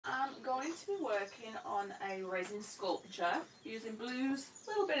going to be working on a resin sculpture using blues, a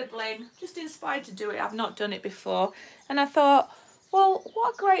little bit of bling, just inspired to do it. I've not done it before, and I thought, well,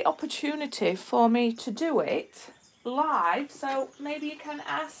 what a great opportunity for me to do it live, so maybe you can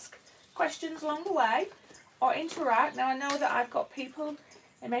ask questions along the way or interact. Now I know that I've got people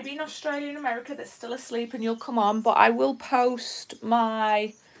maybe in Australia and America that's still asleep and you'll come on, but I will post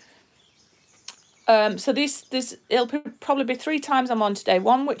my so it'll probably be 3 times I'm on today.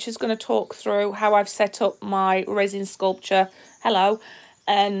 One which is going to talk through how I've set up my resin sculpture. Hello.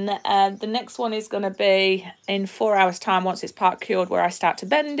 And the next one is going to be in 4 hours time once it's part cured, where I start to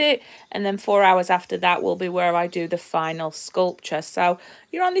bend it, and then 4 hours after that will be where I do the final sculpture. So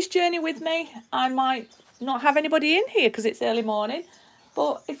you're on this journey with me. I might not have anybody in here because it's early morning,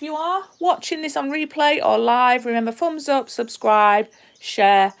 but if you are watching this on replay or live, remember, thumbs up, subscribe,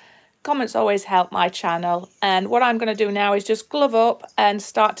 share. Comments always help my channel. And what I'm going to do now is just glove up and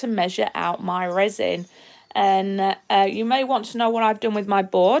start to measure out my resin. And you may want to know what I've done with my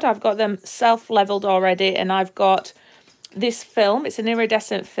board. I've got them self-leveled already, and I've got this film. It's an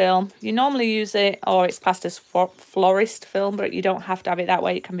iridescent film. You normally use it, or it's classed as florist film, but you don't have to have it that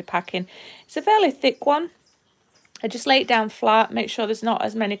way. It can be packing. It's a fairly thick one. I just lay it down flat, make sure there's not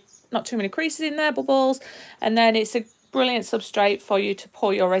too many creases in there, bubbles, and then it's a brilliant substrate for you to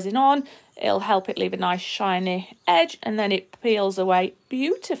pour your resin on. It'll help it leave a nice shiny edge, and then it peels away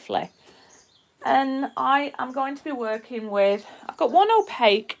beautifully. And I am going to be working with, I've got 1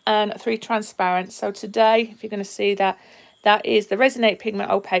 opaque and 3 transparent. So today, if you're going to see that, that is the Resonate Pigment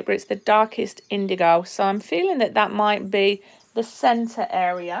Opaque, but it's the darkest indigo. So I'm feeling that that might be the center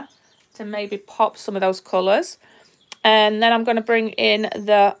area to maybe pop some of those colours. And then I'm going to bring in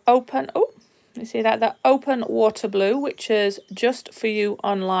the open, oh, you see that, the open water blue, which is just for you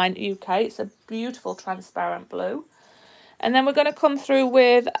online UK. It's a beautiful transparent blue. And then we're going to come through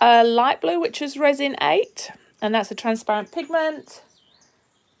with a light blue, which is Resin 8, and that's a transparent pigment.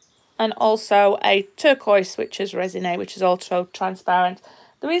 And also a turquoise, which is Resin 8, which is also transparent.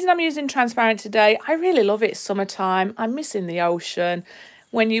 The reason I'm using transparent today, I really love it summertime. I'm missing the ocean.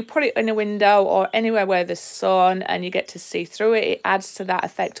 When you put it in a window or anywhere where there's sun and you get to see through it, it adds to that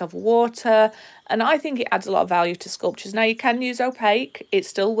effect of water. And I think it adds a lot of value to sculptures. Now, you can use opaque. It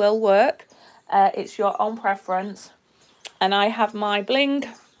still will work. It's your own preference. And I have my Bling,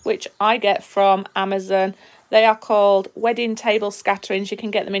 which I get from Amazon. They are called wedding table scatterings. You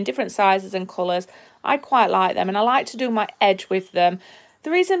can get them in different sizes and colours. I quite like them, and I like to do my edge with them. The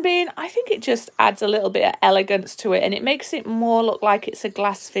reason being, I think it just adds a little bit of elegance to it, and it makes it more look like it's a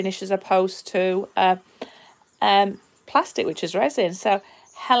glass finish as opposed to plastic, which is resin. So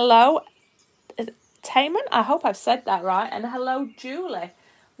hello, Taman, I hope I've said that right, and hello, Julie.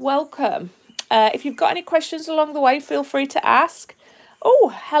 Welcome. If you've got any questions along the way, feel free to ask.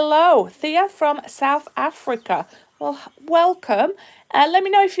 Oh, hello, Thea from South Africa. Well, welcome. Let me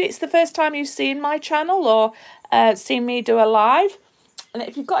know if it's the first time you've seen my channel or seen me do a live. And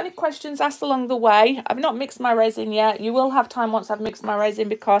if you've got any questions, ask along the way. I've not mixed my resin yet. You will have time once I've mixed my resin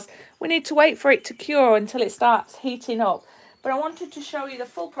because we need to wait for it to cure until it starts heating up. But I wanted to show you the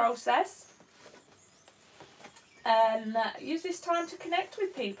full process and use this time to connect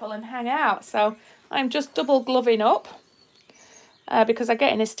with people and hang out. So I'm just double gloving up because I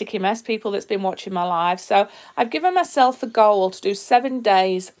get in a sticky mess, people that's been watching my live. So I've given myself a goal to do 7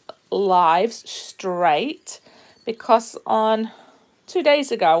 days lives straight, because on 2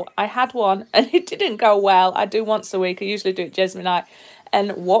 days ago I had one and it didn't go well. I do once a week. I usually do it Jasmine night,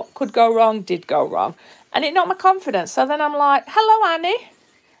 and what could go wrong did go wrong, and it knocked my confidence. So then I'm like, hello Annie.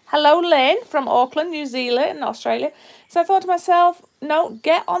 Hello, Lynn from Auckland, New Zealand and Australia. So I thought to myself, no,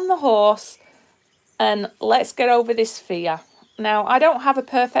 get on the horse and let's get over this fear. Now, I don't have a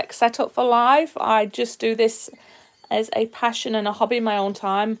perfect setup for live. I just do this as a passion and a hobby in my own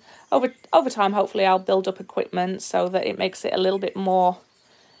time. Over time, hopefully, I'll build up equipment so that it makes it a little bit more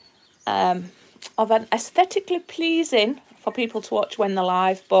of an aesthetically pleasing for people to watch when they're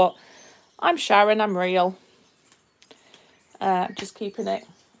live. But I'm Sharon, I'm real. Just keeping it.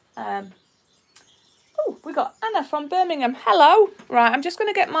 Oh, we got Anna from Birmingham. Hello. Right, I'm just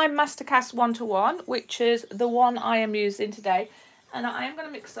going to get my Mastercast 1-to-1, which is the one I am using today. And I am going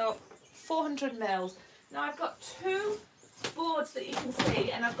to mix up 400 mils. Now, I've got 2 boards that you can see,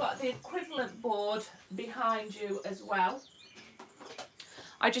 and I've got the equivalent board behind you as well.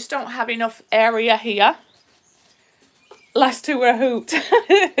 I just don't have enough area here. Last 2 were a hoot.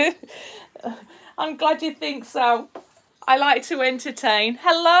 I'm glad you think so. I like to entertain.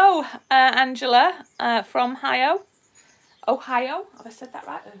 Hello, Angela from Ohio. Ohio. Have I said that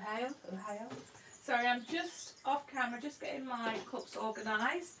right? Ohio. Sorry, I'm just off camera, just getting my cups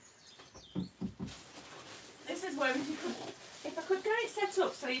organised. This is where if I could get it set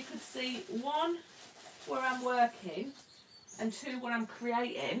up so you could see one where I'm working and two where I'm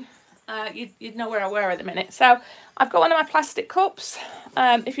creating, you'd know where I were at the minute. So I've got one of my plastic cups.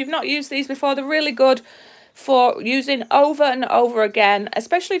 If you've not used these before, they're really good for using over and over again,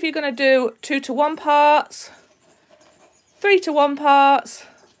 especially if you're going to do 2-to-1 parts, 3-to-1 parts,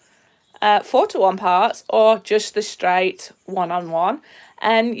 4-to-1 parts, or just the straight one-on-one.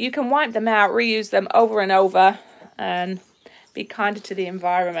 And you can wipe them out, reuse them over and over, and be kinder to the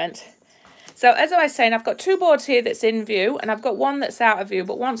environment. So as I was saying, I've got two boards here that's in view, and I've got one that's out of view.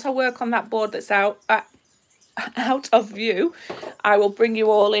 But once I work on that board that's out of view, I will bring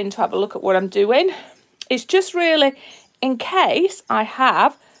you all in to have a look at what I'm doing. It's just really in case I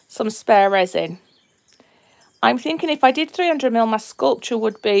have some spare resin. I'm thinking if I did 300mm, my sculpture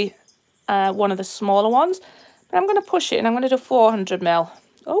would be one of the smaller ones. But I'm going to push it and I'm going to do 400mm.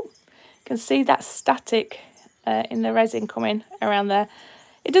 Oh, you can see that static in the resin coming around there.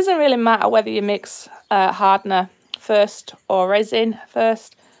 It doesn't really matter whether you mix hardener first or resin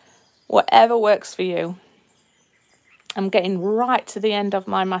first. Whatever works for you. I'm getting right to the end of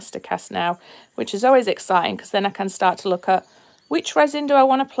my master cast now, which is always exciting because then I can start to look at which resin do I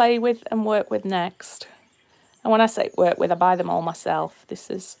want to play with and work with next. And when I say work with, I buy them all myself. This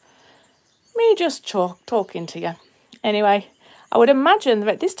is me just talking to you. Anyway, I would imagine that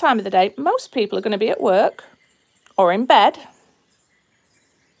at this time of the day, most people are going to be at work or in bed.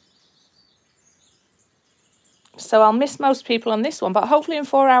 So I'll miss most people on this one, but hopefully in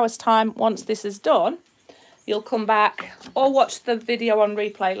 4 hours' time, once this is done, you'll come back or watch the video on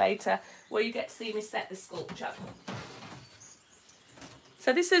replay later where you get to see me set the sculpture.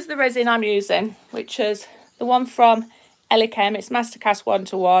 So this is the resin I'm using, which is the one from Elichem. It's Mastercast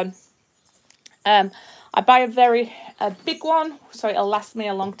 1-to-1. I buy a big one so it'll last me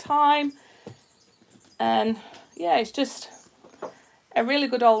a long time. And yeah, it's just a really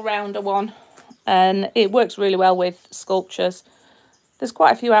good all-rounder one. And it works really well with sculptures. There's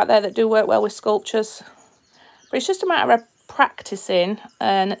quite a few out there that do work well with sculptures. But it's just a matter of practicing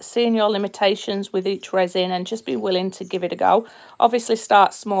and seeing your limitations with each resin and just be willing to give it a go. Obviously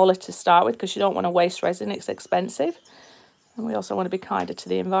start smaller to start with because you don't want to waste resin, it's expensive. And we also want to be kinder to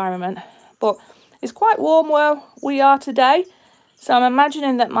the environment. But it's quite warm where we are today. So I'm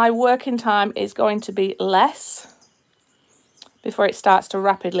imagining that my working time is going to be less before it starts to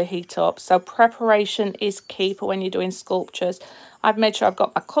rapidly heat up. So preparation is key for when you're doing sculptures. I've made sure I've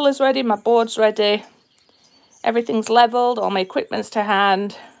got my colours ready, my boards ready. Everything's levelled, all my equipment's to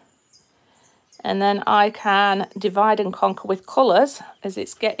hand. And then I can divide and conquer with colours as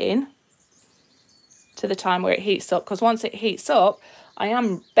it's getting to the time where it heats up. Because once it heats up, I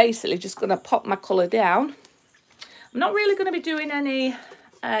am basically just going to pop my colour down. I'm not really going to be doing any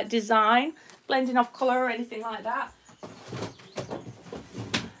design, blending of colour or anything like that.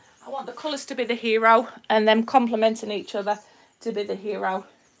 I want the colours to be the hero and them complementing each other to be the hero.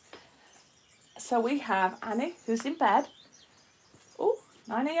 So we have Annie, who's in bed. Oh,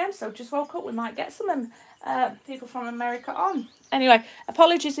 9 AM, so just woke up. We might get some people from America on. Anyway,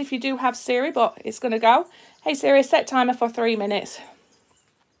 apologies if you do have Siri, but it's going to go. Hey Siri, set timer for 3 minutes.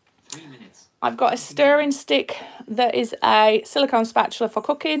 3 minutes. I've got a stirring stick that is a silicone spatula for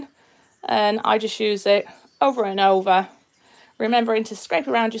cooking. And I just use it over and over. Remembering to scrape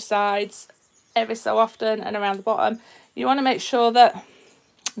around your sides every so often and around the bottom. You want to make sure that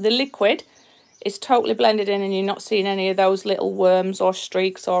the liquid is totally blended in and you're not seeing any of those little worms or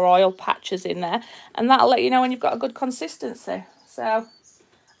streaks or oil patches in there. And that'll let you know when you've got a good consistency. So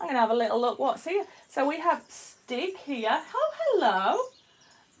I'm going to have a little look what's here. So we have stick here. Oh, hello.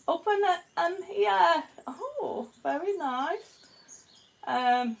 Open it here. Oh, very nice.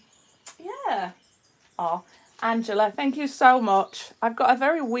 Yeah. Oh, Angela, thank you so much. I've got a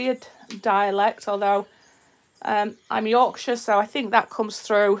very weird dialect, although I'm Yorkshire, so I think that comes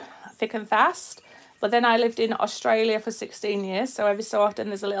through thick and fast. But then I lived in Australia for 16 years, so every so often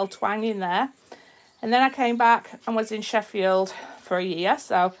there's a little twang in there. And then I came back and was in Sheffield for a year,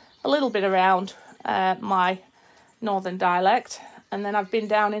 so a little bit around my northern dialect. And then I've been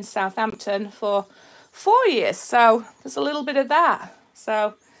down in Southampton for 4 years, so there's a little bit of that.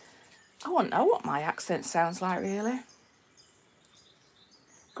 So I want to know what my accent sounds like, really.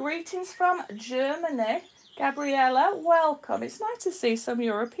 Greetings from Germany. Gabriella, welcome. It's nice to see some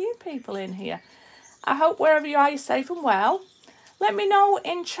European people in here. I hope wherever you are, you're safe and well. Let me know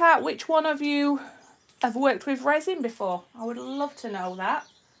in chat which one of you have worked with resin before. I would love to know that.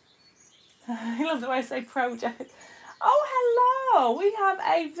 I love the way I say project. Oh, hello. We have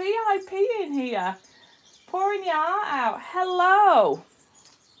a VIP in here. Pouring your heart out. Hello.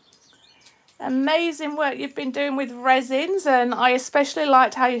 Amazing work you've been doing with resins, and I especially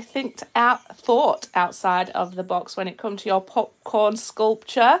liked how you thought outside of the box when it comes to your popcorn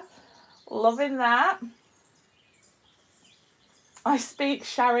sculpture. Loving that. I speak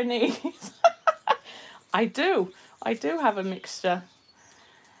Sharonese. I do have a mixture.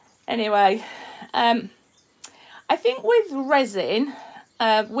 Anyway, I think with resin,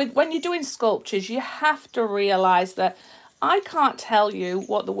 when you're doing sculptures, you have to realise that I can't tell you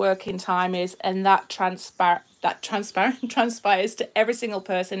what the working time is, and that transpires to every single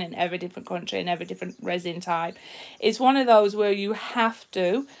person in every different country and every different resin type. It's one of those where you have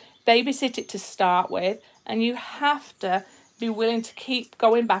to babysit it to start with, and you have to be willing to keep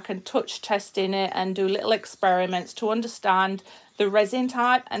going back and touch testing it and do little experiments to understand the resin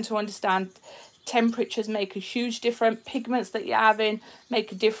type and to understand temperatures make a huge difference. Pigments that you're having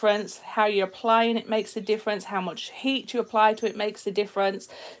make a difference. How you're applying it makes a difference. How much heat you apply to it makes a difference.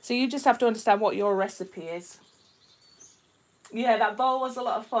 So you just have to understand what your recipe is. Yeah, that bowl was a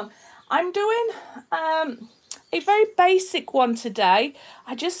lot of fun. I'm doing a very basic one today.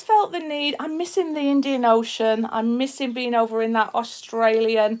 I just felt the need. I'm missing the Indian Ocean. I'm missing being over in that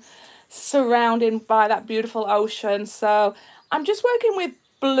Australian, surrounded by that beautiful ocean. So I'm just working with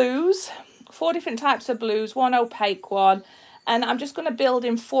blues. 4 different types of blues, 1 opaque one, and I'm just going to build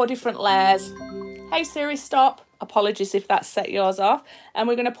in 4 different layers. Hey Siri, stop. Apologies if that set yours off. And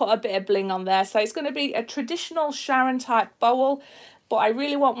we're going to put a bit of bling on there. So it's going to be a traditional Sharon type bowl, but I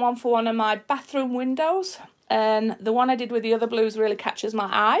really want one for one of my bathroom windows. And the one I did with the other blues really catches my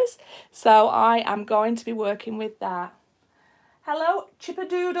eyes. So I am going to be working with that. Hello,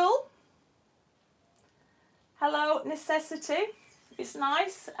 Chippadoodle. Hello, Necessity. It's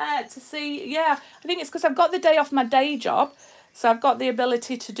nice to see. Yeah, I think it's because I've got the day off my day job, so I've got the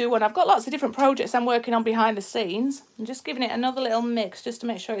ability to do one. I've got lots of different projects I'm working on behind the scenes. I'm just giving it another little mix just to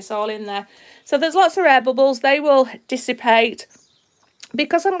make sure it's all in there. So there's lots of air bubbles. They will dissipate.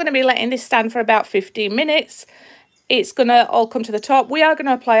 Because I'm going to be letting this stand for about 15 minutes, it's going to all come to the top. We are going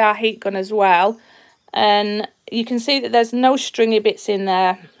to apply our heat gun as well. And you can see that there's no stringy bits in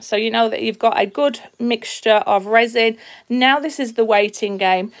there, so you know that you've got a good mixture of resin. Now this is the waiting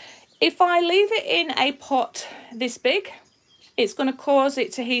game. If I leave it in a pot this big, it's going to cause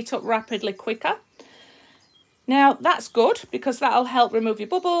it to heat up rapidly quicker. Now that's good because that'll help remove your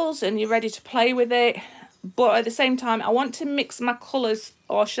bubbles and you're ready to play with it. But at the same time, I want to mix my colours,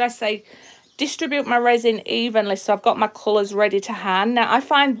 or should I say distribute my resin evenly, so I've got my colours ready to hand. Now I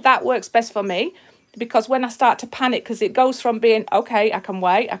find that works best for me, because when I start to panic, because it goes from being, okay, I can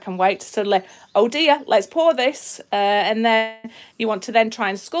wait, to suddenly, oh dear, let's pour this. And then you want to then try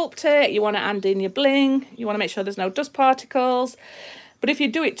and sculpt it. You want to add in your bling. You want to make sure there's no dust particles. But if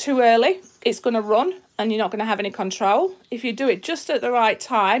you do it too early, it's going to run and you're not going to have any control. If you do it just at the right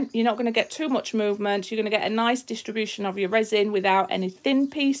time, you're not going to get too much movement. You're going to get a nice distribution of your resin without any thin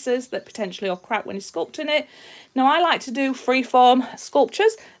pieces that potentially will crack when you're sculpting it. Now, I like to do freeform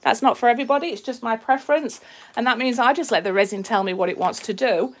sculptures. That's not for everybody. It's just my preference. And that means I just let the resin tell me what it wants to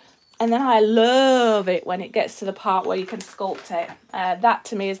do. And then I love it when it gets to the part where you can sculpt it. That,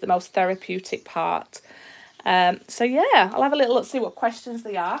 to me, is the most therapeutic part. So, yeah, I'll have a little look, see what questions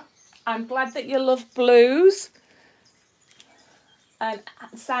they are. I'm glad that you love blues. And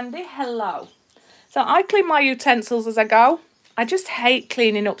Sandy, hello. So I clean my utensils as I go. I just hate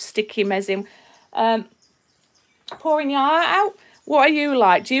cleaning up sticky resin. Pouring your heart out. What are you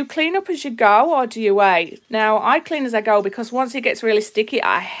like? Do you clean up as you go or do you wait? Now, I clean as I go because once it gets really sticky,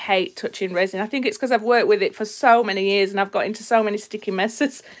 I hate touching resin. I think it's because I've worked with it for so many years and I've got into so many sticky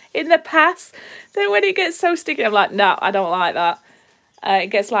messes in the past that when it gets so sticky, I'm like, no, I don't like that.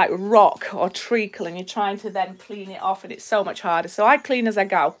 It gets like rock or treacle and you're trying to then clean it off and it's so much harder. So I clean as I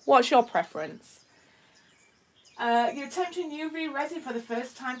go. What's your preference? You're attempting UV resin for the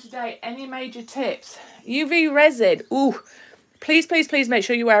first time today. Any major tips? UV resin. Ooh, please, please, please make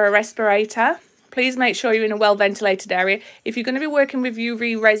sure you wear a respirator. Please make sure you're in a well-ventilated area. If you're going to be working with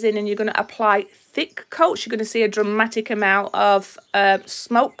UV resin and you're going to apply thick coats, you're going to see a dramatic amount of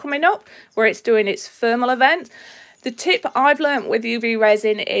smoke coming up where it's doing its thermal event. The tip I've learnt with UV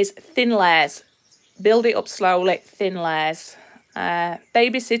resin is thin layers. Build it up slowly, thin layers.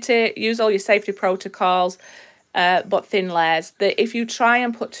 Babysit it, use all your safety protocols, but thin layers. If you try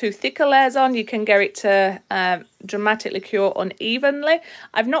and put too thicker layers on, you can get it to dramatically cure unevenly.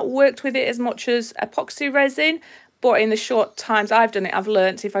 I've not worked with it as much as epoxy resin, but in the short times I've done it, I've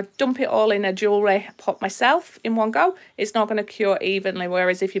learnt if I dump it all in a jewellery pot myself in one go, it's not going to cure evenly,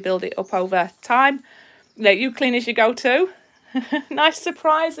 whereas if you build it up over time, let you clean as you go too. Nice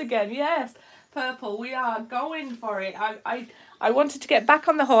surprise again, yes. Purple, we are going for it. I wanted to get back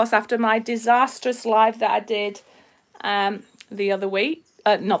on the horse after my disastrous live that I did the other week.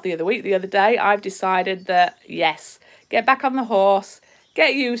 Not the other week, the other day. I've decided that, yes, get back on the horse,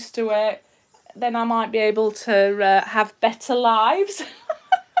 get used to it. Then I might be able to have better lives.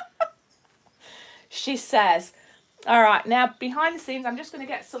 She says. All right, now behind the scenes, I'm just going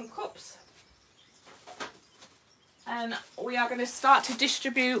to get some cups. And we are going to start to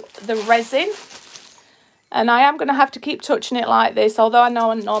distribute the resin. And I am going to have to keep touching it like this, although I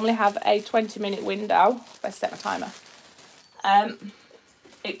know I normally have a 20-minute window. If I set my timer.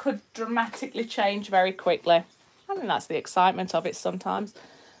 It could dramatically change very quickly. I think that's the excitement of it sometimes.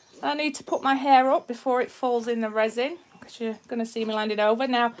 I need to put my hair up before it falls in the resin, because you're going to see me land it over.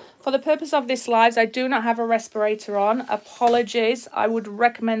 Now, for the purpose of this live, I do not have a respirator on. Apologies. I would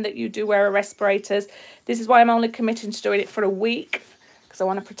recommend that you do wear a respirator. This is why I'm only committing to doing it for a week, because I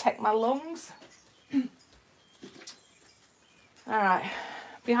want to protect my lungs. All right.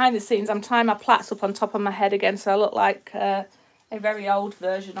 Behind the scenes, I'm tying my plaits up on top of my head again, so I look like a very old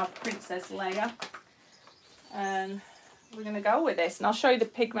version of Princess Leia. And we're going to go with this, and I'll show you the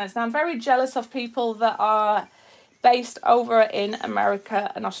pigments. Now, I'm very jealous of people that are based over in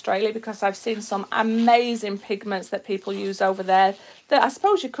America and Australia, because I've seen some amazing pigments that people use over there that I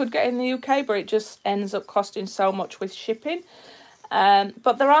suppose you could get in the UK, but it just ends up costing so much with shipping.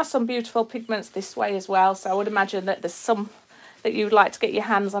 But there are some beautiful pigments this way as well, so I would imagine that there's some that you'd like to get your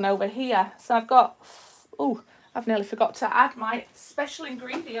hands on over here. So I've got, oh, I've nearly forgot to add my special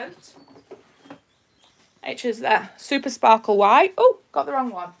ingredient, which is the Super Sparkle White. Oh, got the wrong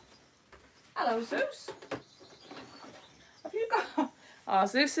one. Hello, Zeus. Have you got... Oh,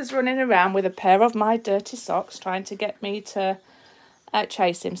 Zeus is running around with a pair of my dirty socks trying to get me to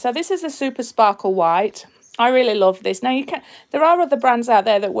chase him. So this is the Super Sparkle White. I really love this. Now, there are other brands out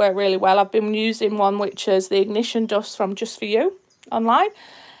there that work really well. I've been using one which is the Ignition Dust from Just For You online.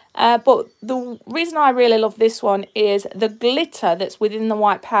 But the reason I really love this one is the glitter that's within the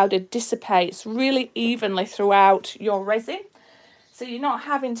white powder dissipates really evenly throughout your resin. So you're not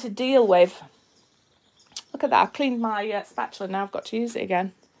having to deal with... Look at that, I've cleaned my spatula, now I've got to use it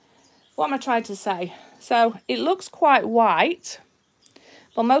again. What am I trying to say? So it looks quite white,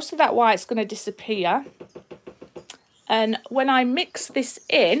 but most of that white's going to disappear. And when I mix this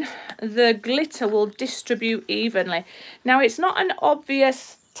in, the glitter will distribute evenly. Now, it's not an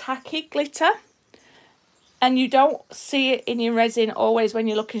obvious tacky glitter, and you don't see it in your resin always when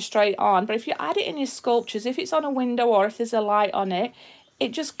you're looking straight on. But if you add it in your sculptures, if it's on a window or if there's a light on it,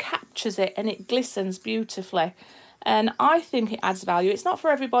 it just captures it and it glistens beautifully. And I think it adds value. It's not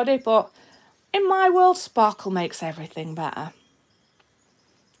for everybody, but in my world, sparkle makes everything better.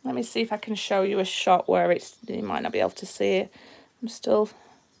 Let me see if I can show you a shot where you might not be able to see it. I'm still...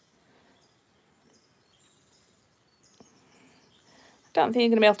 I don't think you're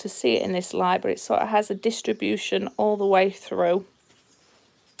going to be able to see it in this light, but it sort of has a distribution all the way through.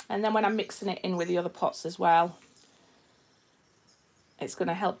 And then when I'm mixing it in with the other pots as well, it's going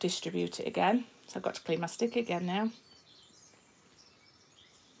to help distribute it again. So I've got to clean my stick again now.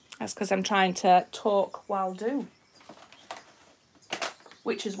 That's because I'm trying to talk while do.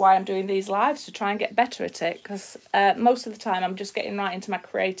 Which is why I'm doing these lives, to try and get better at it. Because most of the time I'm just getting right into my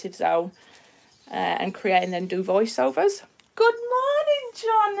creative zone and creating, then do voiceovers. Good morning,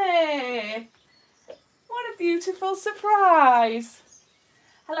 Johnny. What a beautiful surprise.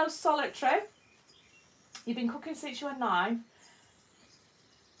 Hello, Solitary. You've been cooking since you were 9.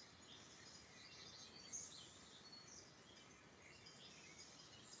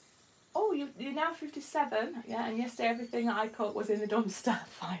 Oh, you're now 57. Yeah, and yesterday everything I cooked was in the dumpster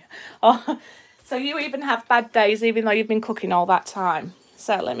fire. Oh, so you even have bad days even though you've been cooking all that time.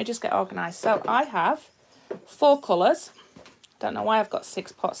 So let me just get organised. So I have 4 colours. Don't know why I've got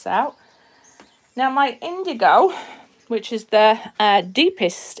 6 pots out. Now my indigo, which is the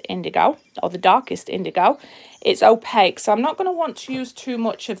deepest indigo, or the darkest indigo, it's opaque. So I'm not going to want to use too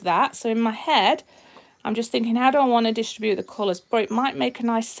much of that. So in my head, I'm just thinking, how do I want to distribute the colours? But it might make a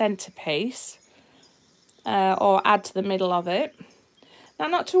nice centrepiece or add to the middle of it. Now,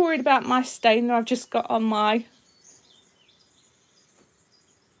 I'm not too worried about my stain that I've just got on my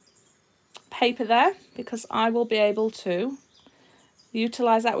paper there, because I will be able to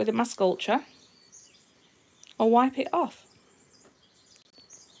utilise that within my sculpture or wipe it off.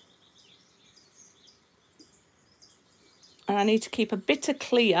 And I need to keep a bit of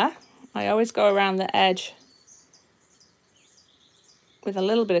clear. I always go around the edge with a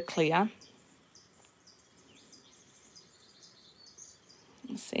little bit of clear.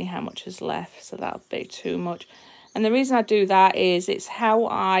 Let's see how much is left, so that'll be too much. And the reason I do that is it's how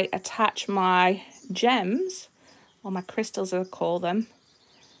I attach my gems or my crystals as I call them,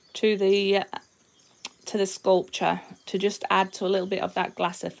 to the sculpture to just add to a little bit of that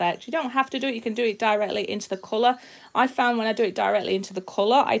glass effect. You don't have to do it, you can do it directly into the colour. I found when I do it directly into the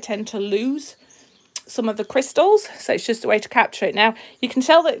colour, I tend to lose some of the crystals, so it's just a way to capture it. Now you can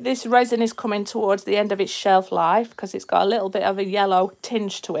tell that this resin is coming towards the end of its shelf life because it's got a little bit of a yellow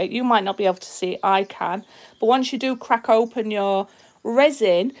tinge to it. You might not be able to see it, I can, but once you do crack open your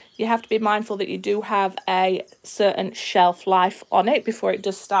resin, you have to be mindful that you do have a certain shelf life on it before it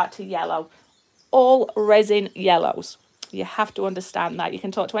does start to yellow. All resin yellows, you have to understand that. You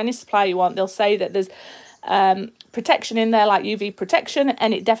can talk to any supplier you want, they'll say that there's protection in there like UV protection,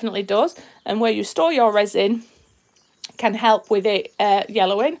 and it definitely does, and where you store your resin can help with it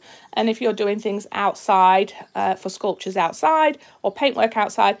yellowing. And if you're doing things outside for sculptures outside or paintwork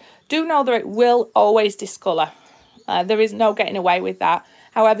outside, do know that it will always discolour. There is no getting away with that.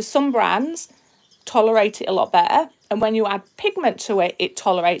 However, some brands tolerate it a lot better, and when you add pigment to it, it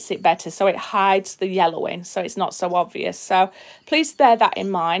tolerates it better, so it hides the yellowing, so it's not so obvious. So please bear that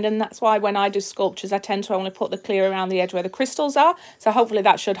in mind, and that's why when I do sculptures I tend to only put the clear around the edge where the crystals are, so hopefully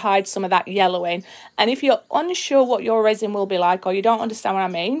that should hide some of that yellowing. And if you're unsure what your resin will be like, or you don't understand what I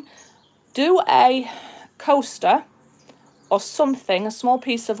mean, do a coaster or something, a small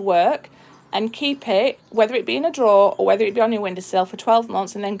piece of work, and keep it, whether it be in a drawer or whether it be on your windowsill, for 12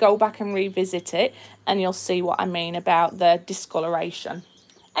 months, and then go back and revisit it, and you'll see what I mean about the discoloration.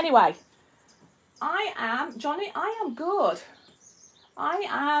 Anyway, Johnny, I am good. I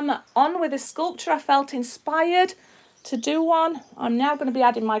am on with a sculpture. I felt inspired to do one. I'm now going to be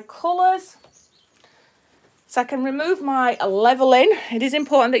adding my colours. So I can remove my leveling. It is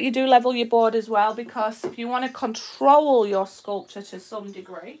important that you do level your board as well, because if you want to control your sculpture to some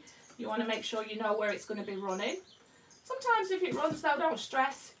degree, you want to make sure you know where it's going to be running. Sometimes if it runs though, don't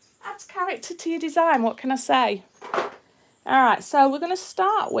stress. Adds character to your design, what can I say? Alright, so we're going to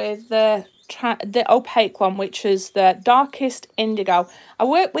start with the opaque one, which is the darkest indigo. I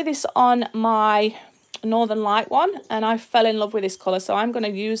worked with this on my Northern Light one, and I fell in love with this colour, so I'm going to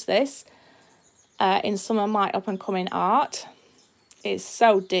use this in some of my up-and-coming art. It's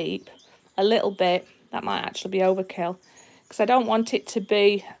so deep. A little bit, that might actually be overkill, because I don't want it to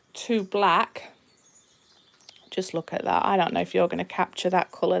be too black. Just look at that. I don't know if you're going to capture that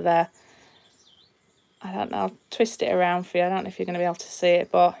colour there. I don't know. I'll twist it around for you. I don't know if you're going to be able to see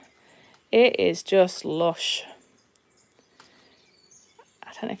it, but it is just lush.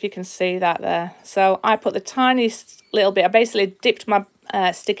 I don't know if you can see that there. So I put the tiniest little bit. I basically dipped my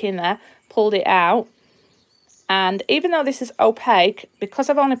stick in there, pulled it out, and even though this is opaque, because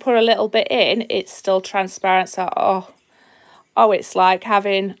I've only put a little bit in, it's still transparent. So oh, it's like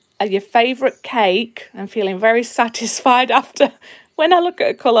having your favourite cake and feeling very satisfied after. When I look at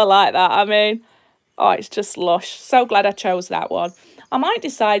a colour like that, I mean, oh, it's just lush. So glad I chose that one. I might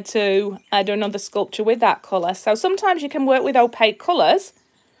decide to do another sculpture with that colour. So sometimes you can work with opaque colours.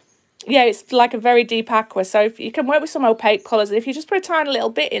 Yeah, it's like a very deep aqua. So if you can work with some opaque colours, and if you just put a tiny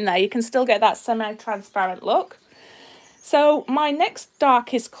little bit in there, you can still get that semi-transparent look. So my next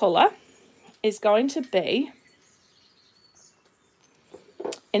darkest colour is going to be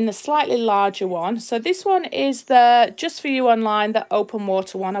in the slightly larger one. So this one is the Just For You Online, the open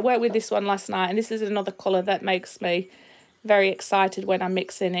water one. I worked with this one last night, and this is another colour that makes me very excited when I'm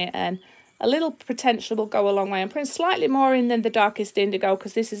mixing it, and a little potential will go a long way. I'm putting slightly more in than the darkest indigo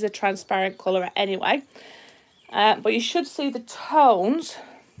because this is a transparent colour anyway. But you should see the tones.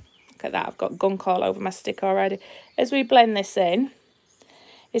 Look at that, I've got gunk all over my stick already. As we blend this in,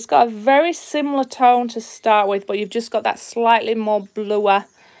 it's got a very similar tone to start with, but you've just got that slightly more bluer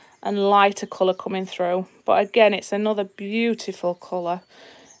and lighter colour coming through. But again, it's another beautiful colour.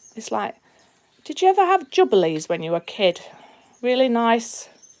 It's like, did you ever have jubblies when you were a kid? Really nice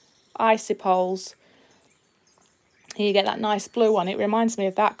icy poles. Here you get that nice blue one. It reminds me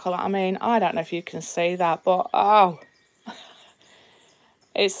of that colour. I mean, I don't know if you can see that, but oh,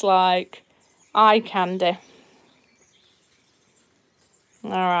 it's like eye candy. All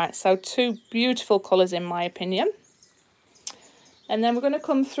right, so two beautiful colours in my opinion. And then we're going to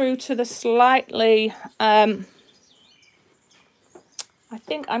come through to the slightly, I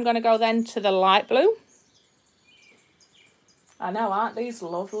think I'm going to go then to the light blue. I know, aren't these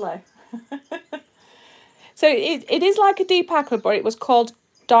lovely? So it is like a deep aqua, but it was called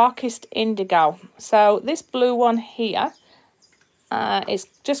Darkest Indigo. So this blue one here is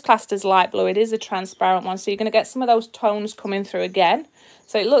just classed as light blue. It is a transparent one, so you're going to get some of those tones coming through again.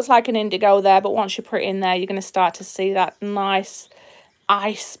 So it looks like an indigo there, but once you put it in there, you're going to start to see that nice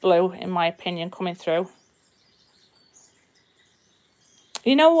ice blue, in my opinion, coming through.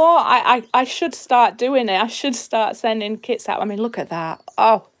 You know what? I should start doing it. I should start sending kits out. I mean, look at that.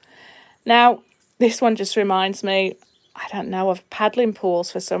 Oh, now this one just reminds me, I don't know, of paddling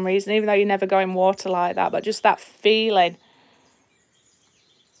pools for some reason, even though you never go in water like that, but just that feeling.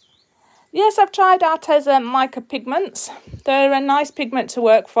 Yes, I've tried Arteza mica pigments. They're a nice pigment to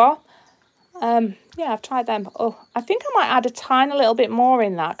work for. Yeah, I've tried them. Oh, I think I might add a tiny little bit more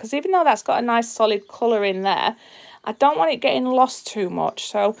in that, because even though that's got a nice solid colour in there, I don't want it getting lost too much.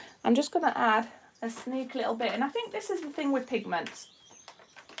 So I'm just going to add a sneak little bit. And I think this is the thing with pigments.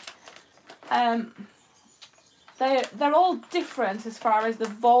 They're all different as far as the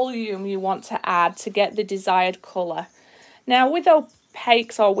volume you want to add to get the desired colour. Now, with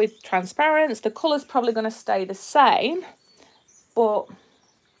opaques or with transparents, the colour's probably going to stay the same, but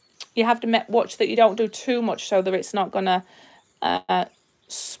you have to watch that you don't do too much so that it's not going to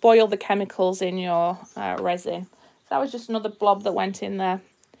spoil the chemicals in your resin. So that was just another blob that went in there.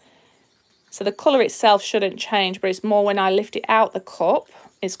 So the colour itself shouldn't change, but it's more when I lift it out the cup,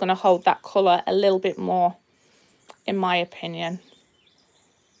 it's going to hold that colour a little bit more, in my opinion.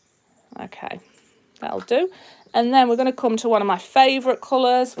 Okay, that'll do. And then we're going to come to one of my favourite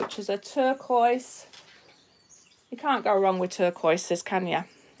colours, which is a turquoise. You can't go wrong with turquoises, can you?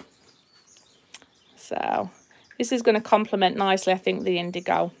 So this is going to complement nicely, I think, the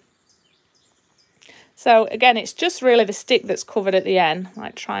indigo. So again, it's just really the stick that's covered at the end. I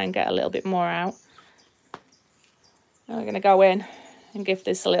might try and get a little bit more out. And we're going to go in and give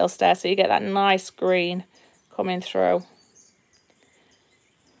this a little stir so you get that nice green coming through.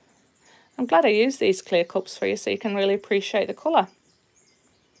 I'm glad I used these clear cups for you so you can really appreciate the colour.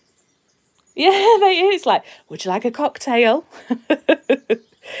 Yeah, they is like, would you like a cocktail?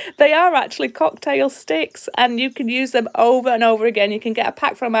 They are actually cocktail sticks, and you can use them over and over again. You can get a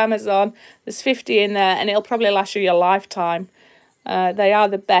pack from Amazon. There's 50 in there, and it'll probably last you your lifetime. They are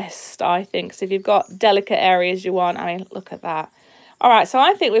the best, I think. So if you've got delicate areas you want, I mean, look at that. All right, so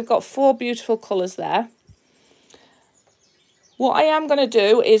I think we've got 4 beautiful colours there. What I am going to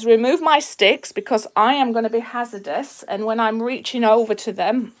do is remove my sticks because I am going to be hazardous, and when I'm reaching over to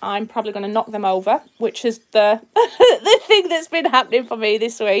them, I'm probably going to knock them over, which is the the thing that's been happening for me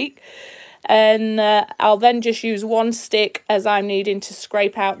this week. And I'll then just use one stick as I'm needing to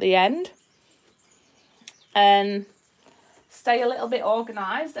scrape out the end and stay a little bit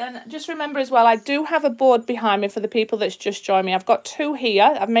organised. And just remember as well, I do have a board behind me for the people that's just joined me. I've got 2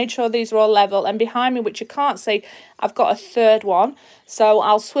 here. I've made sure these are all level, and behind me, which you can't see, I've got a 3rd one. So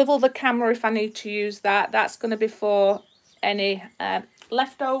I'll swivel the camera if I need to use that. That's going to be for any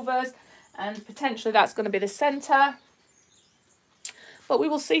leftovers, and potentially that's going to be the centre. But we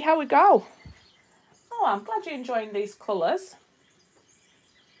will see how we go. Oh, I'm glad you're enjoying these colours.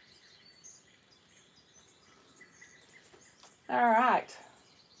 All right.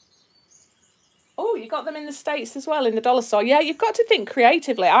 Oh, you got them in the States as well, in the dollar store. Yeah, you've got to think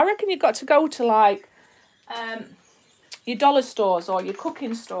creatively. I reckon you've got to go to like your dollar stores or your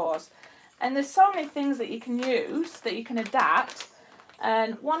cooking stores. And there's so many things that you can use, that you can adapt.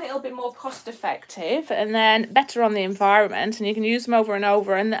 And one, it'll be more cost effective and then better on the environment. And you can use them over and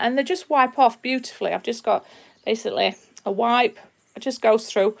over. And they just wipe off beautifully. I've just got basically a wipe. It just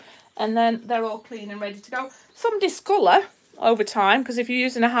goes through. And then they're all clean and ready to go. Some discolour over time, because if you're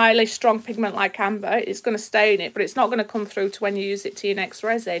using a highly strong pigment like amber, it's going to stay in it, but it's not going to come through to when you use it to your next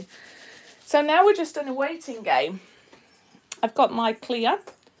resin. So now we're just in a waiting game. I've got my clear,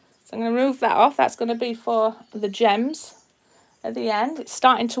 so I'm going to remove that off. That's going to be for the gems at the end. It's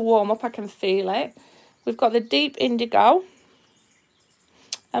starting to warm up, I can feel it. We've got the deep indigo,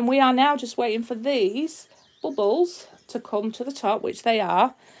 and we are now just waiting for these bubbles to come to the top, which they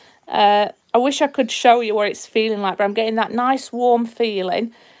are. I wish I could show you what it's feeling like, but I'm getting that nice warm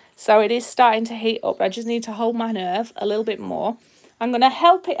feeling. So it is starting to heat up. I just need to hold my nerve a little bit more. I'm going to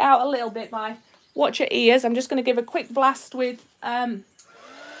help it out a little bit by, watch your ears. I'm just going to give a quick blast with the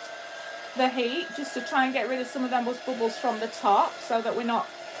heat, just to try and get rid of some of those bubbles from the top so that we're not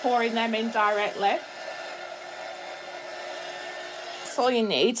pouring them in directly. That's all you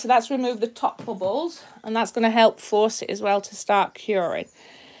need. So that's remove the top bubbles, and that's going to help force it as well to start curing.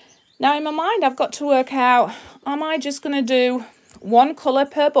 Now, in my mind, I've got to work out, am I just going to do one colour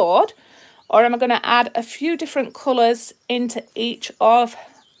per board, or am I going to add a few different colours into each of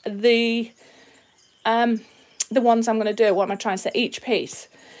the ones I'm going to do? What am I trying to say? Each piece.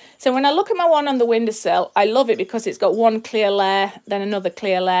 So when I look at my one on the windowsill, I love it because it's got one clear layer, then another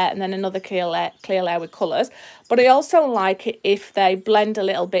clear layer, and then another clear layer with colours. But I also like it if they blend a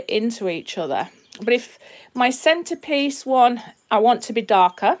little bit into each other. But if my centrepiece one, I want to be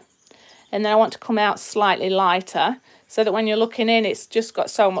darker, and then I want to come out slightly lighter. so that when you're looking in, it's just got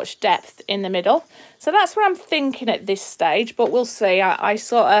so much depth in the middle. So that's what I'm thinking at this stage, but we'll see. I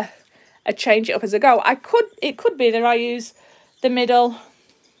sort of change it up as I go. It could be that I use the middle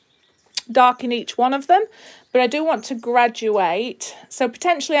dark in each one of them, but I do want to graduate. So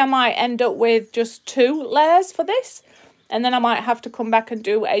potentially I might end up with just 2 layers for this, and then I might have to come back and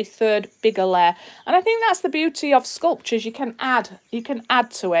do a 3rd bigger layer. And I think that's the beauty of sculptures. You can add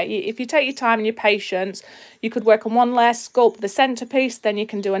to it. If you take your time and your patience, you could work on 1 layer, sculpt the centerpiece, then you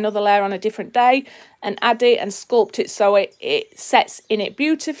can do another layer on a different day and add it and sculpt it so it sets in it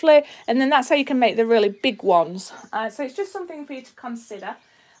beautifully. And then that's how you can make the really big ones. So it's just something for you to consider.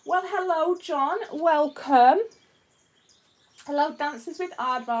 Well, hello, John. Welcome. Hello, Dances with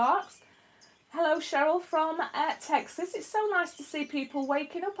Aardvarks. Hello, Cheryl from Texas. It's so nice to see people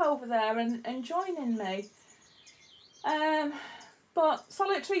waking up over there and joining me. But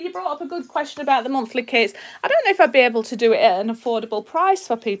Solitary, you brought up a good question about the monthly kits. I don't know if I'd be able to do it at an affordable price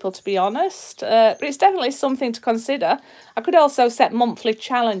for people, to be honest. But it's definitely something to consider. I could also set monthly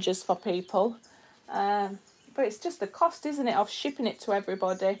challenges for people. But it's just the cost, isn't it, of shipping it to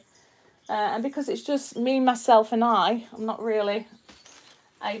everybody. And because it's just me, myself and I'm not really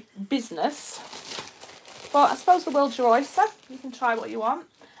a business. But I suppose the world's your oyster. You can try what you want.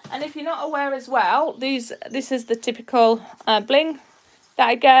 And if you're not aware as well, this is the typical bling that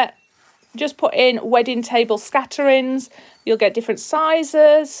I get. Just put in wedding table scatterings. You'll get different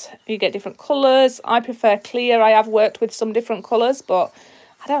sizes. You get different colours. I prefer clear. I have worked with some different colours, but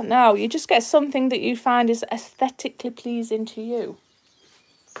I don't know. You just get something that you find is aesthetically pleasing to you.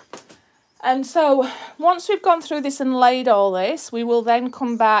 And so once we've gone through this and laid all this, we will then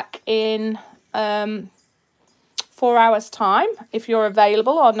come back in 4 hours time. If you're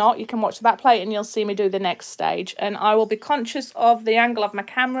available or not, you can watch the back plate and you'll see me do the next stage. And I will be conscious of the angle of my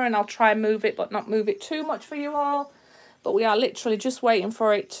camera, and I'll try and move it, but not move it too much for you all. But we are literally just waiting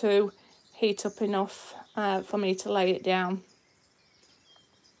for it to heat up enough for me to lay it down.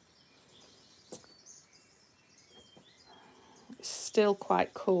 It's still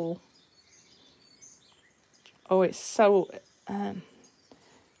quite cool. Oh, it's so, yeah,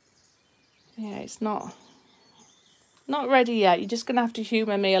 it's not ready yet. You're just going to have to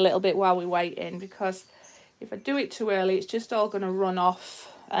humour me a little bit while we wait in, because if I do it too early, it's just all going to run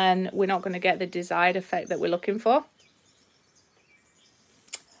off and we're not going to get the desired effect that we're looking for.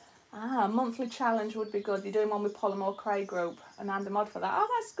 A monthly challenge would be good. You're doing one with Polymer Cray Group, and I'm the mod for that. Oh,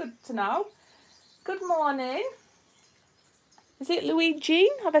 that's good to know. Good morning. Is it Louis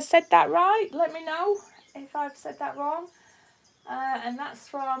Jean? Have I said that right? Let me know if I've said that wrong. And that's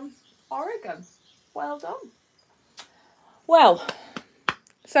from Oregon. Well done. Well,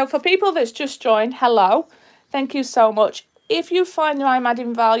 so for people that's just joined, hello. Thank you so much. If you find that I'm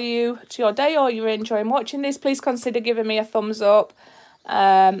adding value to your day or you're enjoying watching this, please consider giving me a thumbs up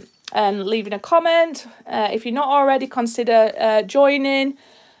and leaving a comment. If you're not already, consider joining.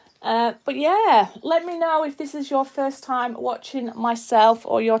 But yeah, let me know if this is your first time watching myself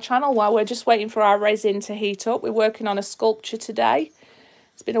or your channel while we're just waiting for our resin to heat up. We're working on a sculpture today.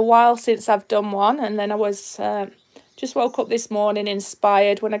 It's been a while since I've done one, and then I was just woke up this morning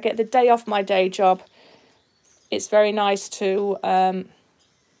inspired. When I get the day off my day job, it's very nice to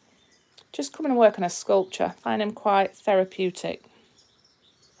just come and work on a sculpture. I find them quite therapeutic.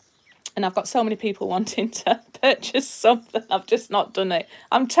 And I've got so many people wanting to purchase something. I've just not done it.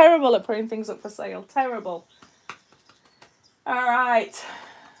 I'm terrible at putting things up for sale. Terrible. All right.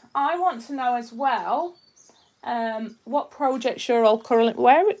 I want to know as well what projects you're all currently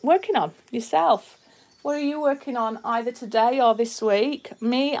working on yourself. What are you working on either today or this week?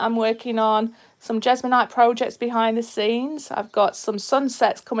 Me, I'm working on some Jesmonite projects behind the scenes. I've got some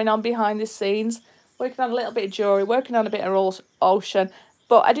sunsets coming on behind the scenes. Working on a little bit of jewellery. Working on a bit of ocean.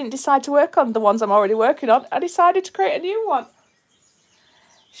 But I didn't decide to work on the ones I'm already working on. I decided to create a new one.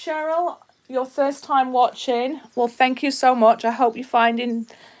 Cheryl, your first time watching. Well, thank you so much. I hope you're finding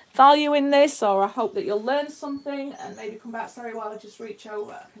value in this, or I hope that you'll learn something and maybe come back. Sorry, while I just reach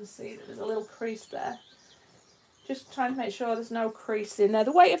over, I can see that there's a little crease there. Just trying to make sure there's no crease in there.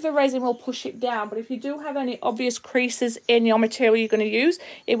 The weight of the resin will push it down, but if you do have any obvious creases in your material you're going to use,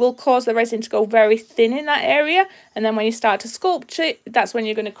 it will cause the resin to go very thin in that area, and then when you start to sculpt it, that's when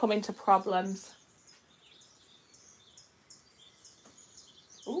you're going to come into problems.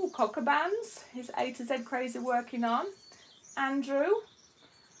 Ooh, cocker bands. His A to Z crazy working on. Andrew,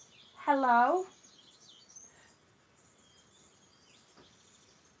 hello.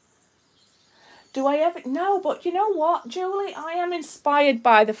 Do I ever? No, but you know what, Julie? I am inspired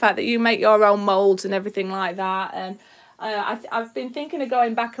by the fact that you make your own moulds and everything like that. And I've been thinking of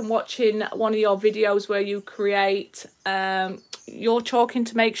going back and watching one of your videos where you create your chalking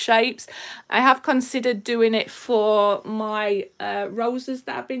to make shapes. I have considered doing it for my roses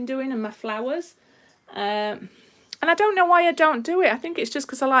that I've been doing and my flowers. And I don't know why I don't do it. I think it's just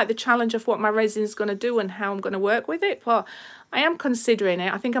because I like the challenge of what my resin is going to do and how I'm going to work with it. But I am considering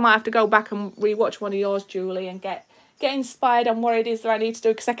it. I think I might have to go back and rewatch one of yours, Julie, and get inspired on what it is that I need to do.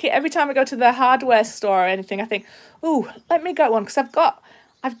 Because every time I go to the hardware store or anything, I think, oh, let me get one. Because I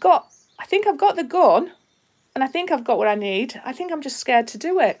think I've got the gun. And I think I've got what I need. I think I'm just scared to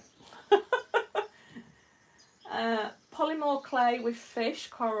do it. Polymorph clay with fish,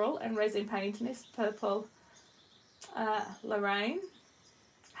 coral, and resin paint. And it's purple. Lorraine.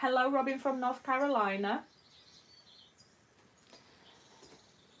 Hello, Robin from North Carolina.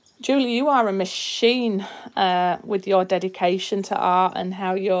 Julie, you are a machine with your dedication to art and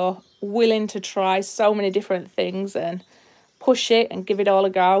how you're willing to try so many different things and push it and give it all a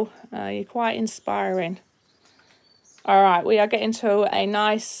go. You're quite inspiring. All right, we are getting to a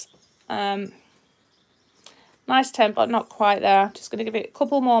nice tempo, not quite there. Just going to give it a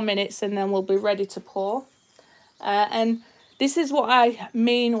couple more minutes and then we'll be ready to pour. And this is what I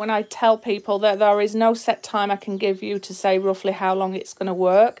mean when I tell people that there is no set time I can give you to say roughly how long it's going to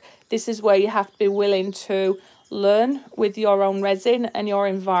work. This is where you have to be willing to learn with your own resin and your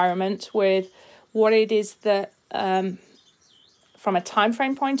environment with what it is that, from a time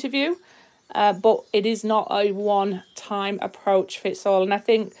frame point of view, but it is not a one-time approach fits all. And I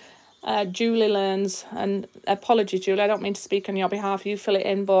think Julie learns, and apologies, Julie, I don't mean to speak on your behalf, you fill it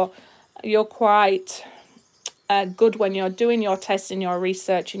in, but you're quite good when you're doing your tests and your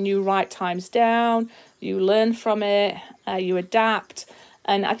research and you write times down, you learn from it, you adapt.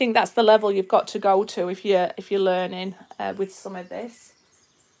 And I think that's the level you've got to go to if you're learning with some of this.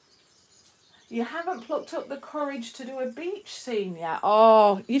 You haven't plucked up the courage to do a beach scene yet.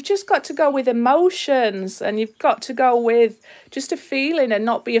 Oh, you've just got to go with emotions and you've got to go with just a feeling and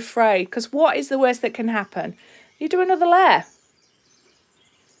not be afraid. Because what is the worst that can happen? You do another layer.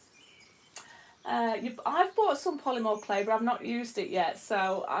 I've bought some polymorph clay, but I've not used it yet.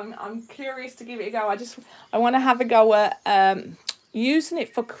 So I'm curious to give it a go. I want to have a go at using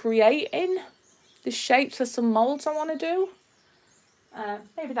it for creating the shapes of some moulds I want to do.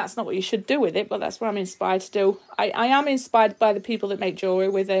 Maybe that's not what you should do with it, but that's what I'm inspired to do. I am inspired by the people that make jewellery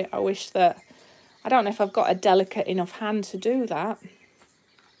with it. I wish that, I don't know if I've got a delicate enough hand to do that.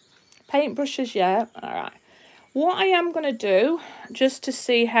 Paintbrushes, yeah. All right. What I am going to do, just to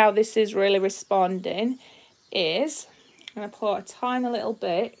see how this is really responding, is I'm going to pour a tiny little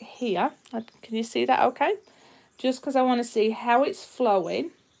bit here. Can you see that okay? Just because I want to see how it's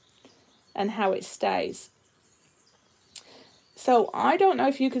flowing and how it stays. So I don't know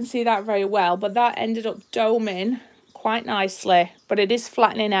if you can see that very well, but that ended up doming quite nicely. But it is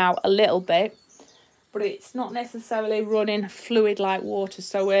flattening out a little bit. But it's not necessarily running fluid like water.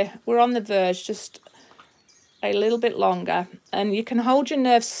 So we're on the verge, just a little bit longer. And you can hold your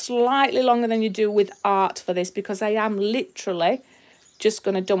nerve slightly longer than you do with art for this, because I am literally just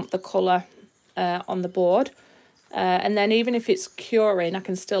going to dump the colour on the board. And then even if it's curing, I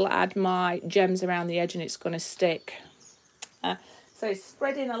can still add my gems around the edge and it's going to stick. So it's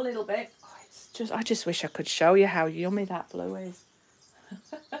spreading a little bit. Oh, I just wish I could show you how yummy that blue is.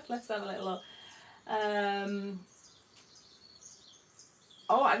 Let's have a little look.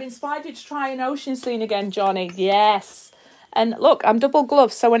 Oh, I've inspired you to try an ocean scene again, Johnny. Yes. And look, I'm double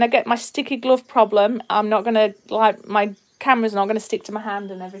gloved, so when I get my sticky glove problem, I'm not going to, like, my camera's not going to stick to my hand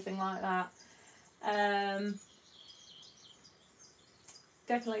and everything like that.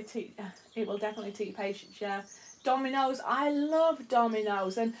 It will definitely teach patience, yeah. Dominoes, I love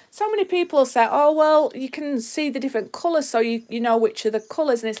dominoes, and so many people say, oh well, you can see the different colours, so you know which are the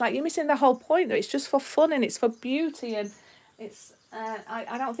colours, and it's like you're missing the whole point though. It's just for fun and it's for beauty, and it's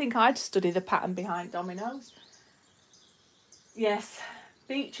I don't think I'd study the pattern behind dominoes. Yes,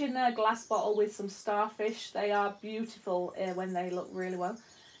 beach in a glass bottle with some starfish. They are beautiful when they look really well.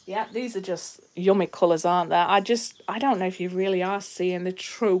 Yeah, these are just yummy colours, aren't they? I don't know if you really are seeing the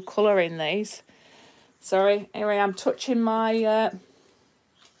true colour in these. Sorry, anyway, I'm touching my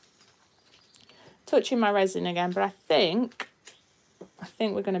resin again, but I think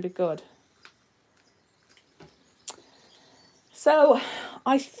we're going to be good. So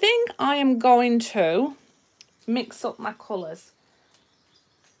I think I am going to mix up my colours.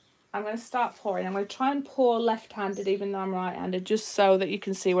 I'm going to start pouring. I'm going to try and pour left-handed even though I'm right-handed, just so that you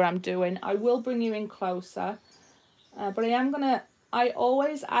can see what I'm doing. I will bring you in closer, but I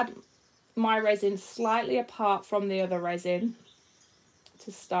always add my resin slightly apart from the other resin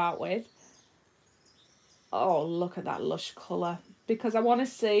to start with. Oh, look at that lush colour. Because I want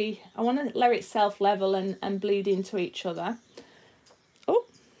to let it self-level and bleed into each other. Oh.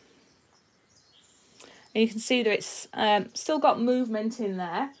 And you can see that it's still got movement in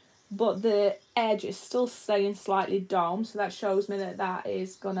there, but the edge is still staying slightly domed. So that shows me that that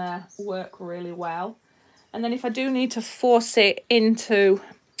is going to work really well. And then if I do need to force it into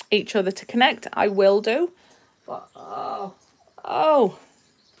each other to connect, I will do. But, oh,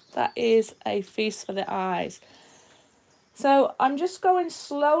 that is a feast for the eyes. So I'm just going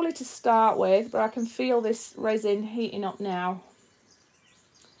slowly to start with, but I can feel this resin heating up now.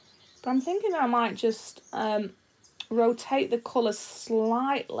 But I'm thinking I might just rotate the colours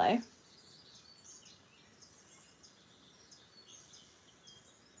slightly.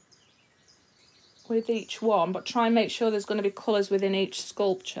 With each one, but try and make sure there's going to be colours within each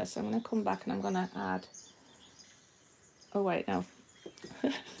sculpture. So I'm going to come back and I'm going to add... Oh, wait, no.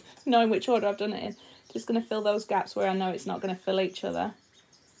 Knowing which order I've done it in. Just going to fill those gaps where I know it's not going to fill each other.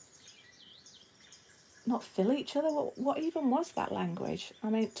 Not fill each other? What even was that language? I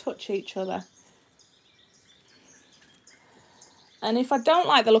mean, touch each other. And if I don't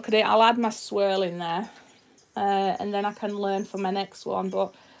like the look of it, I'll add my swirl in there. And then I can learn for my next one.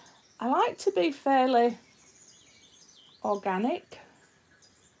 But I like to be fairly organic.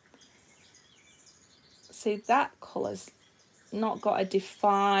 See, that colour's not got a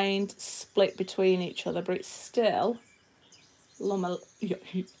defined split between each other, but it's still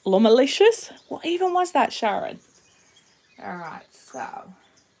lumalicious. What even was that, Sharon? All right, so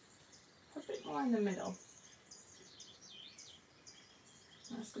a bit more in the middle.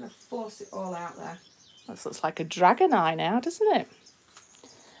 I'm just going to force it all out there. This looks like a dragon eye now, doesn't it?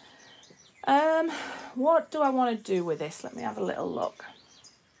 What do I want to do with this? Let me have a little look.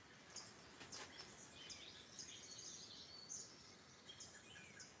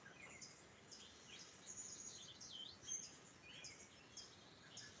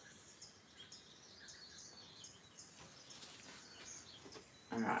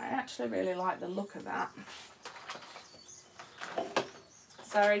 Alright, I actually really like the look of that.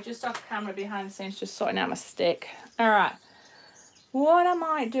 Sorry, just off camera behind the scenes, just sorting out my stick. Alright, what I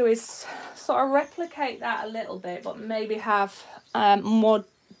might do is sort of replicate that a little bit, but maybe have more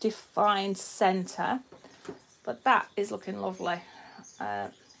defined centre. But that is looking lovely,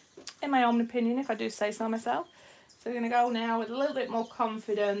 in my own opinion, if I do say so myself. So we're going to go now with a little bit more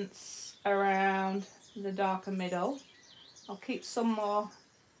confidence around the darker middle. I'll keep some more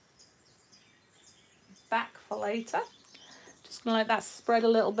back for later. Just going to let that spread a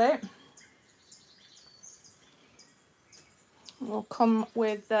little bit. We'll come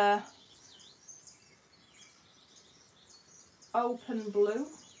with the open blue,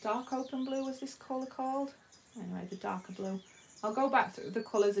 dark open blue was this colour called? Anyway, the darker blue. I'll go back through the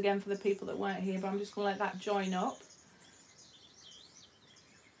colours again for the people that weren't here, but I'm just going to let that join up.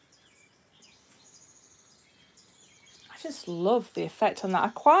 I just love the effect on that. I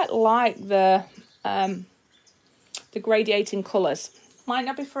quite like the gradiating colours. Might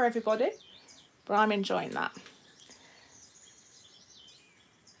not be for everybody, but I'm enjoying that.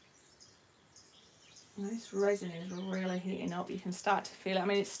 This resin is really heating up. You can start to feel it. I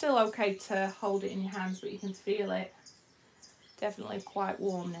mean, it's still okay to hold it in your hands, but you can feel it. Definitely quite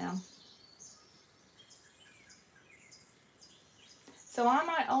warm now. So I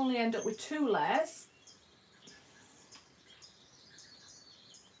might only end up with 2 layers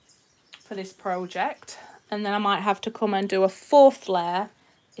for this project. And then I might have to come and do a 4th layer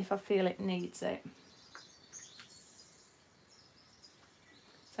if I feel it needs it.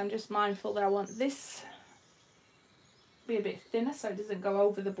 So I'm just mindful that I want this to be a bit thinner so it doesn't go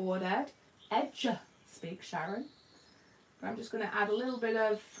over the board edge, speak Sharon. But I'm just going to add a little bit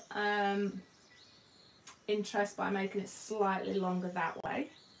of interest by making it slightly longer that way.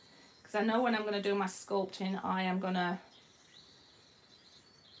 Because I know when I'm going to do my sculpting, I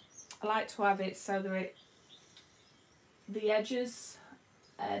like to have it so that the edges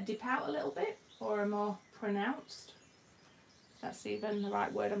dip out a little bit or are more pronounced. If that's even the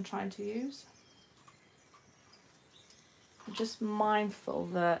right word I'm trying to use. I'm just mindful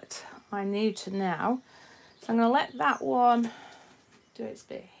that I need to now. So I'm going to let that one do its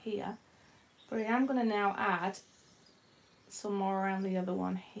bit here. But I am going to now add some more around the other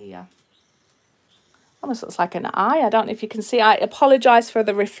one here. Almost looks like an eye. I don't know if you can see. I apologise for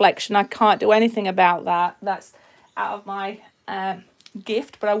the reflection. I can't do anything about that. That's out of my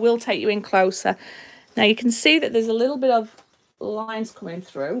gift, but I will take you in closer. Now you can see that there's a little bit of lines coming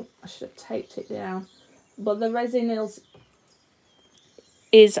through. I should have taped it down. But the resin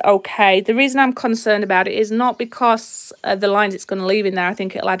is okay. The reason I'm concerned about it is not because of the lines it's going to leave in there. I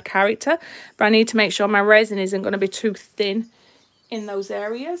think it'll add character, but I need to make sure my resin isn't going to be too thin in those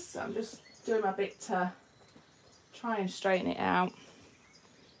areas. So I'm just doing my bit to try and straighten it out.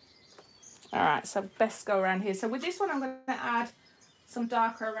 All right, so best go around here. So with this one, I'm going to add some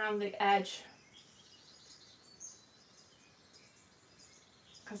darker around the edge,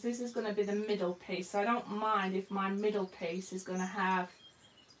 because this is going to be the middle piece. So I don't mind if my middle piece is going to have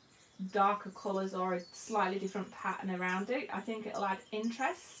darker colours or a slightly different pattern around it. I think it'll add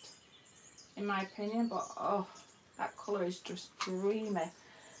interest, in my opinion, but oh, that colour is just dreamy.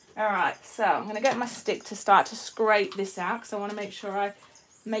 Alright, so I'm going to get my stick to start to scrape this out, because I want to make sure I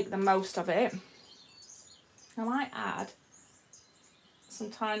make the most of it. I might add some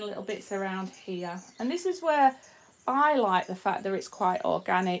tiny little bits around here, and this is where I like the fact that it's quite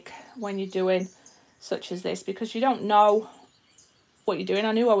organic when you're doing such as this, because you don't know what you're doing.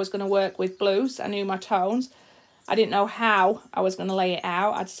 I knew I was going to work with blues, I knew my tones, I didn't know how I was going to lay it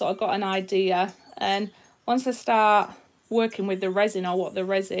out. I'd sort of got an idea, and once I start working with the resin, or what the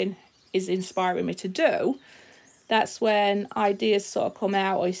resin is inspiring me to do, that's when ideas sort of come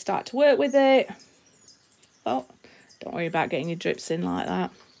out, or you start to work with it. Oh, don't worry about getting your drips in like that.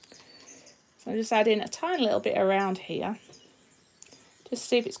 So I'm just adding a tiny little bit around here, just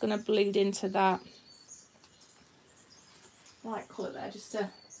see if it's going to bleed into that light colour there, just to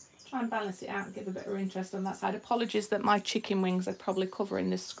try and balance it out and give a bit of interest on that side. Apologies that my chicken wings are probably covering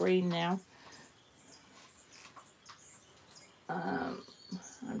the screen now.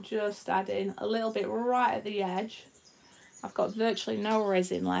 I'm just adding a little bit right at the edge. I've got virtually no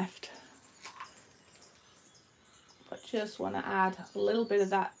resin left, but just want to add a little bit of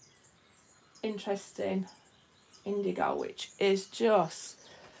that interesting indigo, which is just,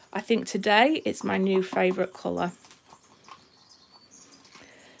 I think today it's my new favourite colour.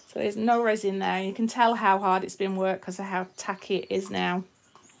 So there's no resin there. You can tell how hard it's been worked because of how tacky it is now.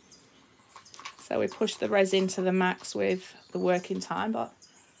 So we push the resin to the max with the working time, but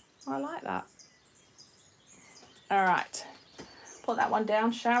I like that. All right, put that one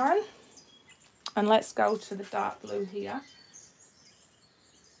down, Sharon. And let's go to the dark blue here.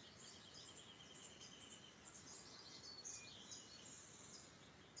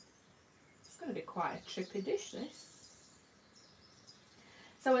 It's going to be quite a trippy dish, this.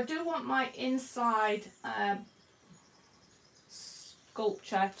 So I do want my inside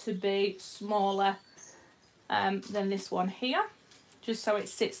sculpture to be smaller than this one here, just so it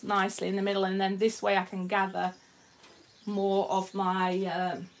sits nicely in the middle, and then this way I can gather more of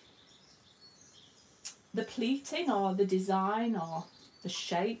my the pleating or the design or the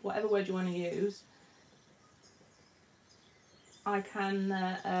shape, whatever word you want to use. I can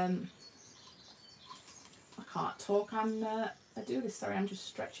I can't talk, I do this, sorry, I'm just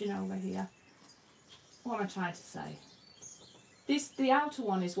stretching over here. What am I trying to say? The outer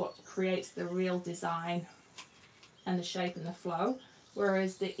one is what creates the real design and the shape and the flow,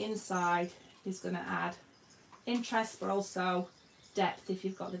 whereas the inside is going to add interest but also depth if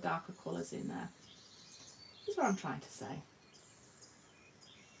you've got the darker colours in there. That's what I'm trying to say.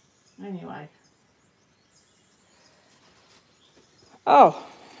 Anyway. Oh,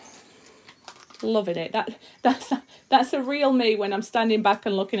 loving it. That's a real me when I'm standing back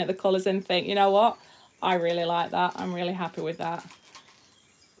and looking at the colours and think, you know what, I really like that. I'm really happy with that.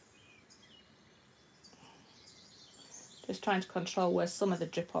 Just trying to control where some of the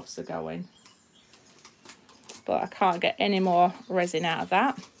drip offs are going, but I can't get any more resin out of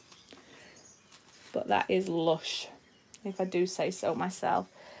that. But that is lush, if I do say so myself.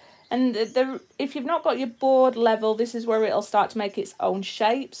 And if you've not got your board level, this is where it'll start to make its own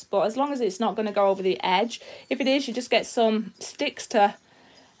shapes. But as long as it's not going to go over the edge, if it is, you just get some sticks to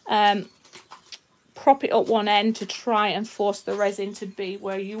prop it up one end to try and force the resin to be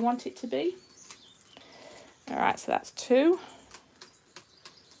where you want it to be. All right, so that's 2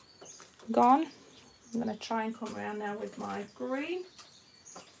 gone. I'm going to try and come around now with my green.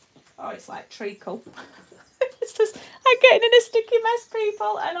 Oh, it's like treacle. It's just, I'm getting in a sticky mess,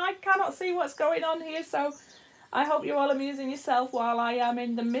 people, and I cannot see what's going on here. So I hope you're all amusing yourself while I am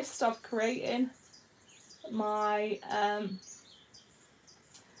in the midst of creating my, I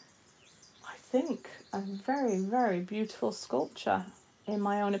think, a very, very beautiful sculpture, in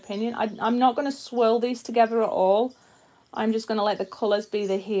my own opinion. I'm not going to swirl these together at all. I'm just going to let the colours be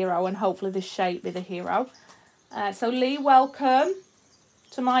the hero and hopefully the shape be the hero. So Lee, welcome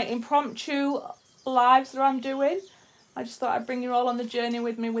to my impromptu lives that I'm doing. I just thought I'd bring you all on the journey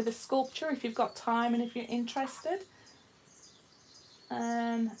with me with a sculpture if you've got time and if you're interested.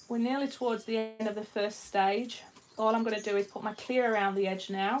 We're nearly towards the end of the first stage. all I'm going to do is put my clear around the edge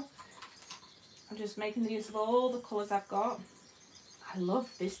now. I'm just making use of all the colours I've got. I love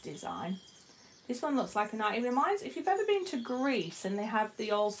this design. This one looks like a night. It reminds, if you've ever been to Greece and they have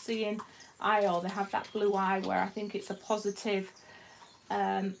the all-seeing eye, or they have that blue eye where I think it's a positive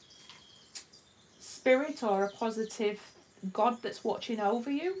spirit or a positive God that's watching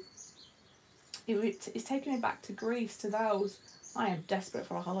over you. It's taking me back to Greece, to those. I am desperate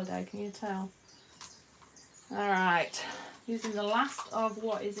for a holiday, can you tell? Alright, using the last of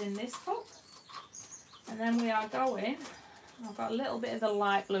what is in this cup. And then we are going, I've got a little bit of the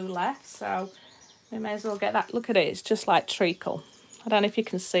light blue left, so we may as well get that. Look at it, it's just like treacle. I don't know if you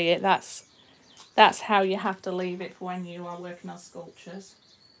can see it. That's how you have to leave it for when you are working on sculptures.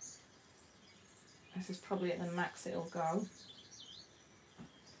 This is probably at the max it'll go.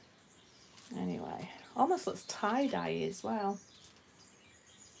 Anyway, almost looks tie-dye as well.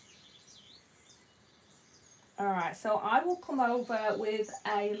 Alright, so I will come over with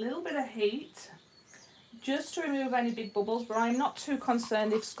a little bit of heat just to remove any big bubbles, but I'm not too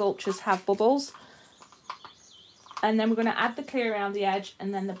concerned if sculptures have bubbles. And then we're going to add the clear around the edge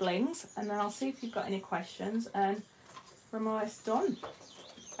and then the blings, and then I'll see if you've got any questions, and we're almost done.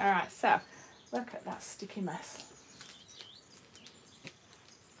 Alright, so look at that sticky mess.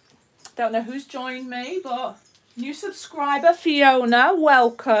 Don't know who's joined me, but new subscriber Fiona,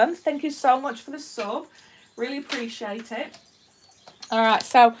 welcome. Thank you so much for the sub. Really appreciate it. Alright,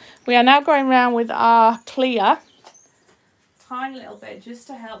 so we are now going around with our clear. Tiny little bit just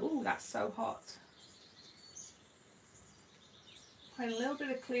to help. Ooh, that's so hot. Put a little bit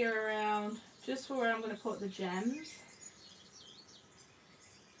of clear around just for where I'm going to put the gems.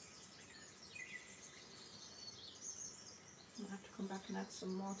 I'll have to come back and add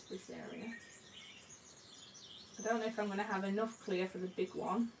some more to this area. I don't know if I'm going to have enough clear for the big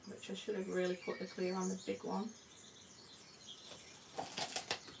one, which I should have really put the clear on the big one.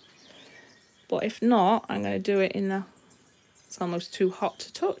 But if not, I'm going to do it in the, it's almost too hot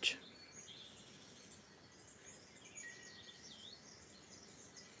to touch.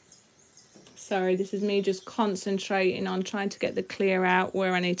 Sorry, this is me just concentrating on trying to get the clear out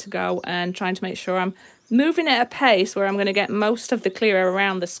where I need to go and trying to make sure I'm moving at a pace where I'm going to get most of the clear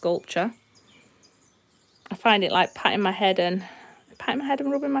around the sculpture. I find it like patting my head and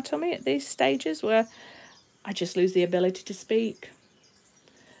rubbing my tummy at these stages where I just lose the ability to speak.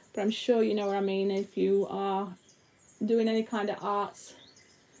 But I'm sure you know what I mean if you are doing any kind of arts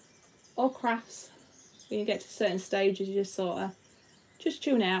or crafts. When you get to certain stages, you just sort of just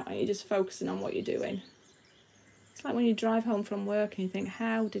tune out and you're just focusing on what you're doing. It's like when you drive home from work and you think,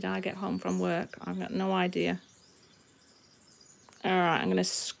 how did I get home from work? I've got no idea. Alright, I'm going to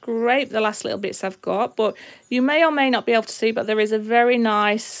scrape the last little bits I've got, but you may or may not be able to see, but there is a very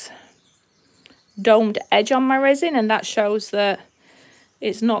nice domed edge on my resin, and that shows that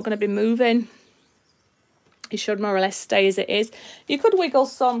it's not going to be moving. It should more or less stay as it is. You could wiggle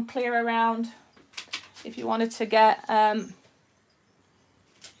some clear around if you wanted to get, look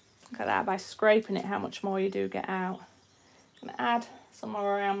at that, by scraping it, how much more you do get out. I'm going to add some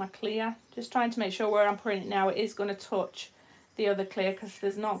more around my clear, just trying to make sure where I'm putting it now, it is going to touch the other clear, because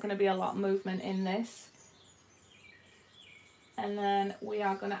there's not going to be a lot of movement in this. And then we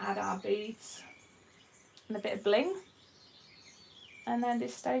are going to add our beads and a bit of bling, and then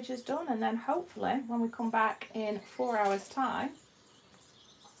this stage is done. And then hopefully when we come back in 4 hours time,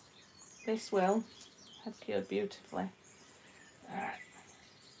 this will have cured beautifully. All right.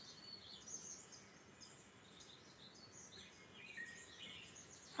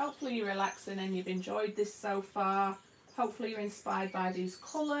 Hopefully you're relaxing and you've enjoyed this so far. Hopefully you're inspired by these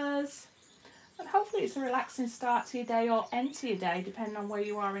colours, and hopefully it's a relaxing start to your day or end to your day, depending on where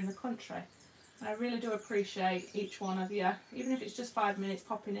you are in the country. And I really do appreciate each one of you, even if it's just 5 minutes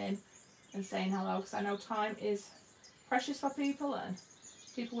popping in and saying hello, because I know time is precious for people, and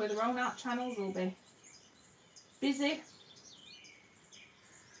people with their own art channels will be busy.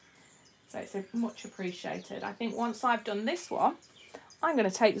 So it's much appreciated. I think once I've done this one, I'm going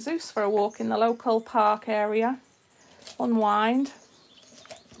to take Zeus for a walk in the local park area. Unwind.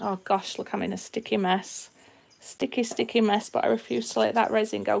 Oh gosh, look, I'm in a sticky mess. Sticky mess, but I refuse to let that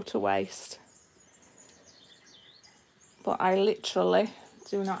resin go to waste. But I literally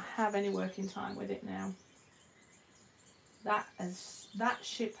do not have any working time with it now. That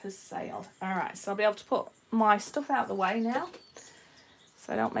ship has sailed. Alright, so I'll be able to put my stuff out the way now,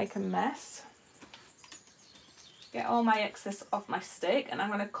 so I don't make a mess. Get all my excess off my stick, and I'm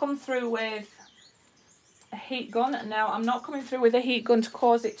going to come through with a heat gun. And now I'm not coming through with a heat gun to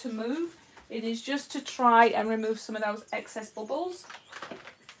cause it to move. It is just to try and remove some of those excess bubbles.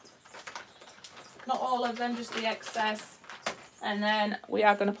 not all of them, just the excess. And then we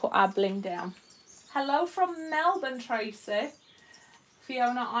are going to put our bling down. Hello from Melbourne, Tracy.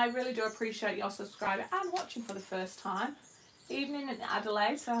 Fiona, I really do appreciate your subscribing and watching for the first time. Evening in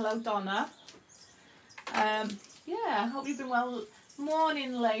Adelaide, so hello Donna. Yeah, I hope you've been well.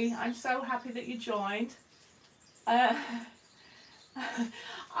 Morning Lee, I'm so happy that you joined. I'm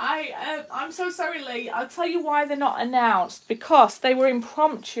so sorry Lee, I'll tell you why they're not announced. Because they were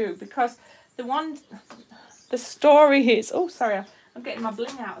impromptu, because the story is, oh sorry, I'm getting my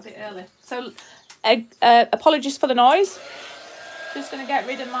bling out a bit early. So apologies for the noise. Just going to get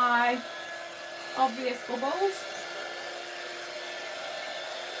rid of my obvious bubbles.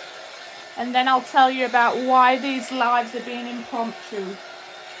 And then I'll tell you about why these lives are being impromptu.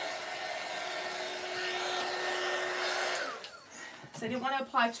 So I didn't want to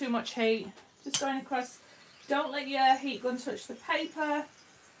apply too much heat. Just going across. Don't let your heat gun touch the paper.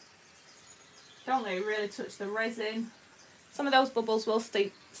 Don't let it really touch the resin. Some of those bubbles will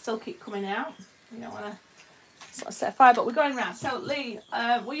still keep coming out. You don't want to sort of set a fire, but we're going round. So Lee,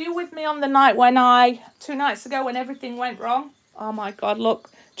 were you with me on the night when 2 nights ago when everything went wrong? Oh my God, look,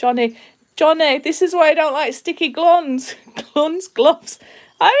 Johnny, this is why I don't like sticky gloves.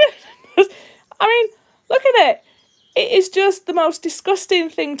 I mean, look at it. It is just the most disgusting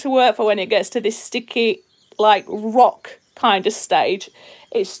thing to work for when it gets to this sticky, like rock kind of stage.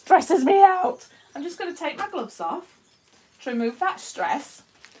 It stresses me out. I'm just going to take my gloves off to remove that stress.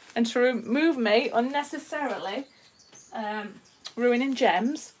 And to remove me unnecessarily ruining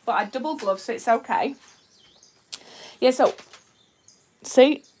gems. But I double glove, so it's okay. Yeah, so,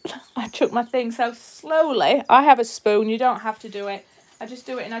 see, I took my thing. So slowly, I have a spoon. You don't have to do it. I just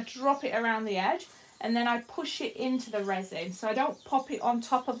do it and I drop it around the edge. And then I push it into the resin. So I don't pop it on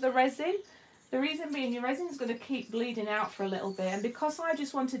top of the resin. The reason being, your resin is going to keep bleeding out for a little bit. And because I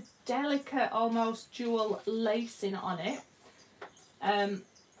just want a delicate, almost jewel lacing on it,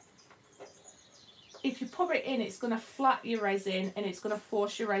 if you put it in, it's going to flat your resin and it's going to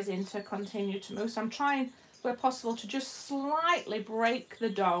force your resin to continue to move. So I'm trying, where possible, to just slightly break the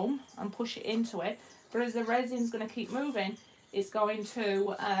dome and push it into it. But as the resin's going to keep moving, it's going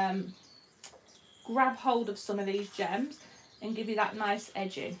to grab hold of some of these gems and give you that nice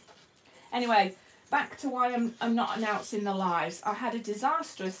edging. Anyway, back to why I'm not announcing the lives. I had a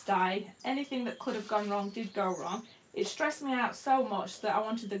disastrous day. Anything that could have gone wrong did go wrong. It stressed me out so much that I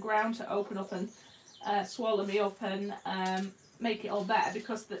wanted the ground to open up and swallow me up and make it all better,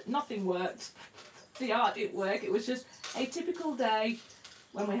 because nothing worked. The art didn't work. It was just a typical day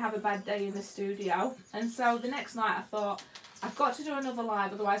when we have a bad day in the studio. And so the next night I thought, I've got to do another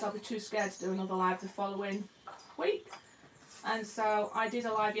live, otherwise I'll be too scared to do another live the following week. And so I did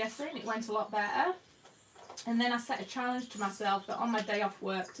a live yesterday and it went a lot better. And then I set a challenge to myself that on my day off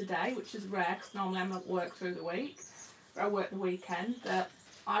work today, which is rare because normally I'm at work through the week, or I work the weekend, that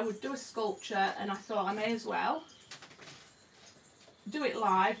I would do a sculpture, and I thought I may as well do it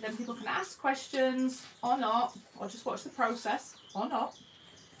live. Then people can ask questions or not, or just watch the process or not.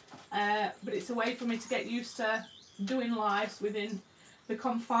 But it's a way for me to get used to doing lives within the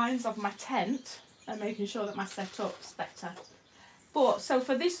confines of my tent and making sure that my setup's better. But so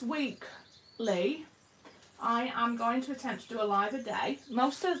for this week, Lee, I am going to attempt to do a live a day.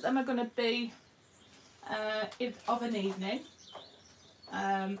 Most of them are going to be of an evening.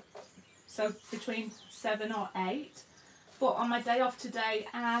 So between 7 or 8. But on my day off today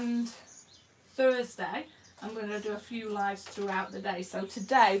and Thursday, I'm going to do a few lives throughout the day. So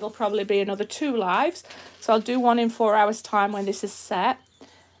today there'll probably be another 2 lives. So I'll do one in 4 hours time when this is set.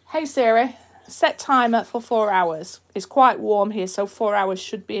 Hey Siri, set timer for 4 hours. It's quite warm here, so 4 hours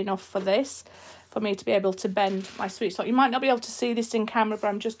should be enough for this, for me to be able to bend my sweet spot. You might not be able to see this in camera, but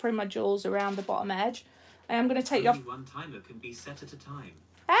I'm just putting my jewels around the bottom edge. I am going to take Only one timer can be set at a time.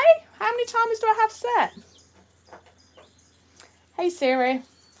 Hey, how many timers do I have set? Hey Siri,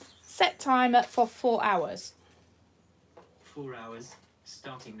 set timer for 4 hours. 4 hours,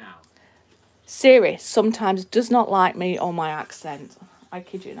 starting now. Siri sometimes does not like me or my accent. I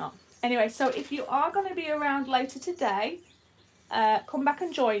kid you not. Anyway, so if you are going to be around later today, come back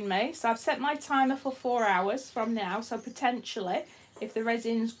and join me. So I've set my timer for 4 hours from now. So potentially, if the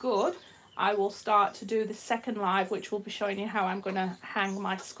resin's good, I will start to do the second live, which will be showing you how I'm going to hang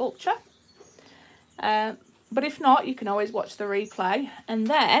my sculpture. But if not, you can always watch the replay. And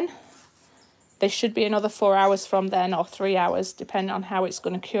then there should be another 4 hours from then, or 3 hours, depending on how it's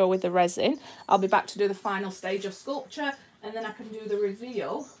going to cure with the resin. I'll be back to do the final stage of sculpture, and then I can do the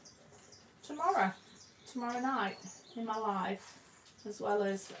reveal tomorrow night in my live, as well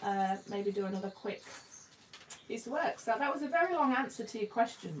as maybe do another quick piece of work. So that was a very long answer to your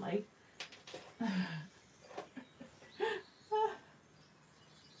question, Lee.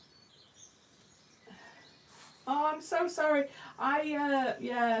 Oh, I'm so sorry.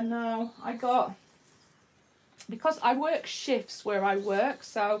 Yeah, no, I got, because I work shifts where I work,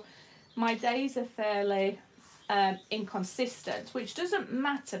 so my days are fairly inconsistent, which doesn't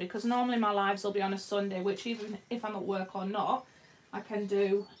matter because normally my lives will be on a Sunday, which even if I'm at work or not, I can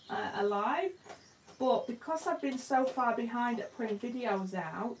do a live. But because I've been so far behind at putting videos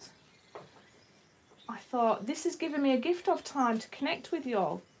out, I thought this is giving me a gift of time to connect with you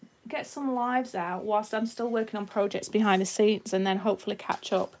all, get some lives out whilst I'm still working on projects behind the scenes, and then hopefully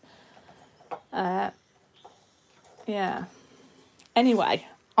catch up. Yeah. Anyway,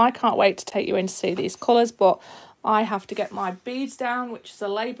 I can't wait to take you in to see these colours, but I have to get my beads down, which is a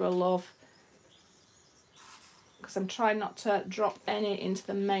labour of love, because I'm trying not to drop any into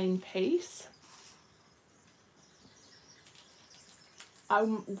the main piece.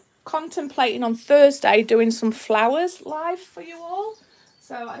 I'm contemplating on Thursday doing some flowers live for you all,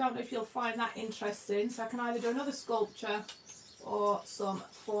 so I don't know if you'll find that interesting. So I can either do another sculpture or some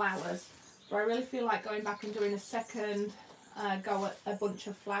flowers, but I really feel like going back and doing a second go at a bunch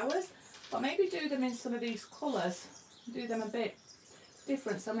of flowers, but maybe do them in some of these colours, do them a bit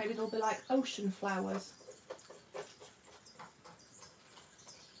different, so maybe they'll be like ocean flowers.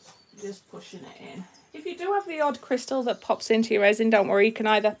 Just pushing it in. If you do have the odd crystal that pops into your resin, don't worry, you can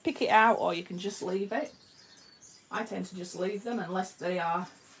either pick it out or you can just leave it. I tend to just leave them unless they are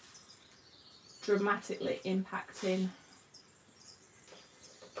dramatically impacting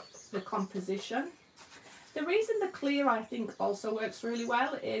the composition. The reason the clear, I think, also works really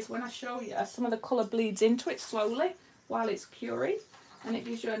well is when I show you, some of the colour bleeds into it slowly while it's curing, and it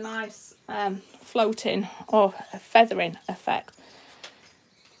gives you a nice floating or feathering effect.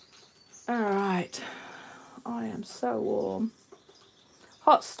 Alright, I am so warm.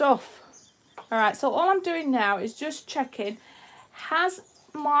 Hot stuff. Alright, so all I'm doing now is just checking, has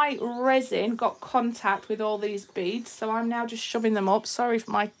my resin got contact with all these beads? So I'm now just shoving them up. Sorry if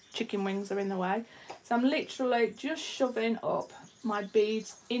my chicken wings are in the way. So I'm literally just shoving up my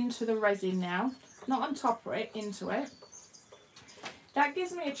beads into the resin now, not on top of it, into it. That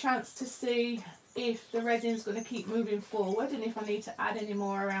gives me a chance to see if the resin's going to keep moving forward and if I need to add any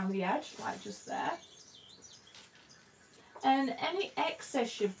more around the edge, like just there. And any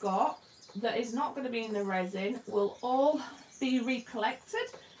excess you've got that is not going to be in the resin will all be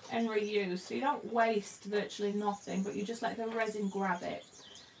recollected and reused. So you don't waste virtually nothing, but you just let the resin grab it.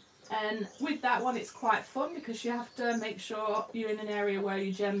 And with that one, it's quite fun because you have to make sure you're in an area where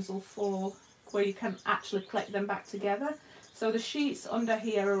your gems will fall, where you can actually collect them back together. So the sheets under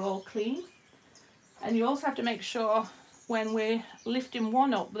here are all clean. And you also have to make sure when we're lifting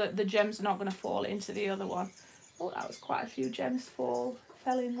one up that the gems are not going to fall into the other one. Oh, that was quite a few gems fell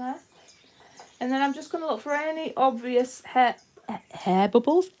in there. And then I'm just going to look for any obvious air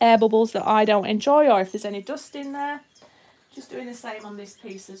bubbles that I don't enjoy, or if there's any dust in there. Just doing the same on this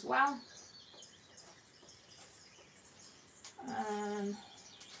piece as well.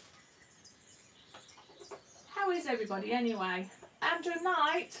 How is everybody anyway? Andrew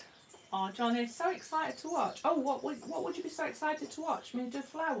Knight. Oh, Johnny, so excited to watch. Oh, what would you be so excited to watch? Me do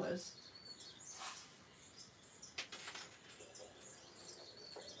flowers?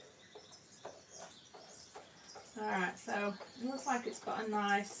 Alright, so it looks like it's got a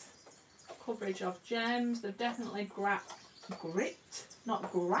nice coverage of gems. They've definitely gripped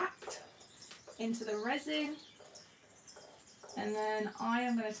into the resin. And then I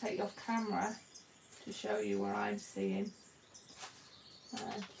am going to take you off camera to show you where I'm seeing.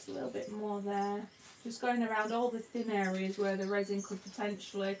 Just a little bit more there. Just going around all the thin areas where the resin could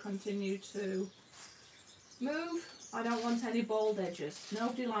potentially continue to move. I don't want any bald edges.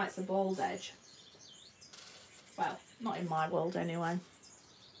 Nobody likes a bald edge. Well, not in my world anyway.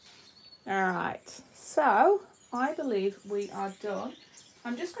 Alright, so I believe we are done.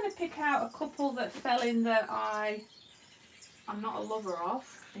 I'm just going to pick out a couple that fell in that I'm not a lover of,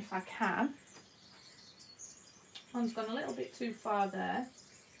 if I can. One's gone a little bit too far there,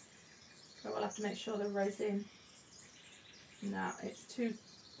 so we'll have to make sure the resin, no, it's too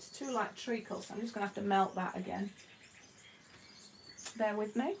like treacle, so I'm just going to have to melt that again. Bear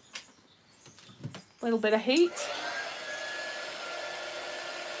with me. A little bit of heat.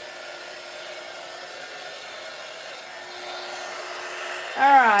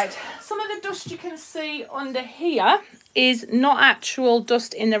 Alright, some of the dust you can see under here is not actual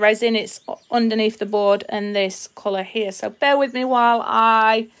dust in the resin, it's underneath the board and this colour here. So bear with me while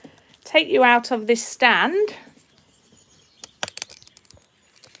I take you out of this stand.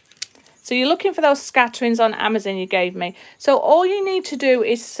 So you're looking for those scatterings on Amazon you gave me. So all you need to do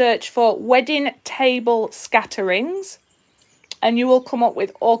is search for wedding table scatterings and you will come up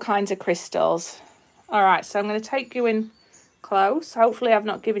with all kinds of crystals. All right, so I'm going to take you in close. Hopefully I've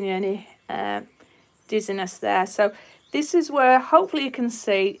not given you any dizziness there. So this is where hopefully you can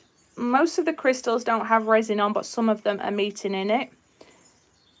see most of the crystals don't have resin on, but some of them are meeting in it.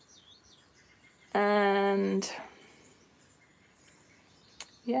 And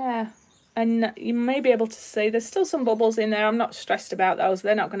yeah, and you may be able to see there's still some bubbles in there. I'm not stressed about those.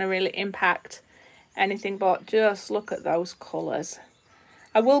 They're not going to really impact anything, but just look at those colours.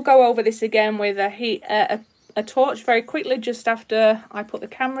 I will go over this again with a torch very quickly just after I put the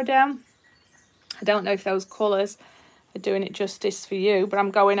camera down. I don't know if those colours are doing it justice for you, but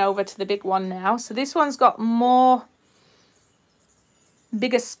I'm going over to the big one now. So this one's got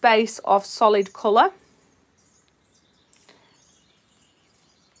bigger space of solid colour.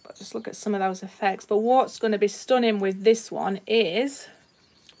 But just look at some of those effects. But what's going to be stunning with this one is,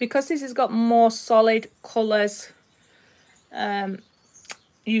 because this has got more solid colours,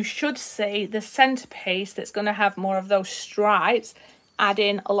 you should see the centerpiece that's going to have more of those stripes,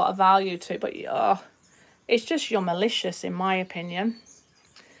 adding a lot of value to it. But it's just your malicious in my opinion.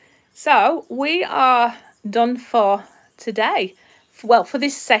 So we are done for today. Well, for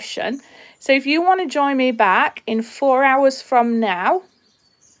this session. So if you want to join me back in 4 hours from now,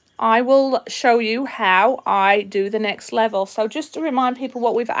 I will show you how I do the next level. So just to remind people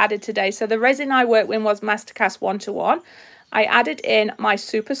what we've added today. So the resin I worked with was Mastercast 1-to-1. I added in my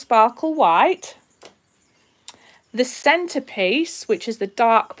Super Sparkle White. The centerpiece, which is the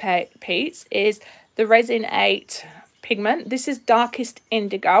dark piece, is the Resin 8 pigment. This is Darkest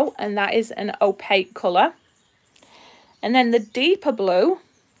Indigo, and that is an opaque colour. And then the deeper blue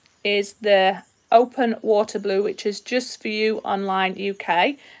is the Open Water Blue, which is Just For You Online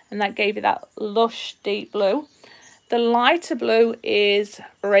UK, and that gave you that lush deep blue. The lighter blue is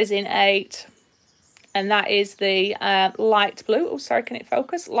Resin 8, and that is the light blue. Oh, sorry, can it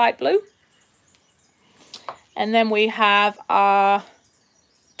focus? Light blue. And then we have our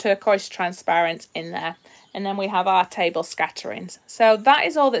turquoise transparent in there. And then we have our table scatterings. So that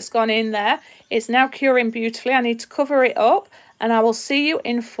is all that's gone in there. It's now curing beautifully. I need to cover it up and I will see you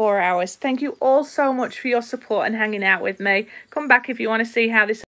in 4 hours. Thank you all so much for your support and hanging out with me. Come back if you want to see how this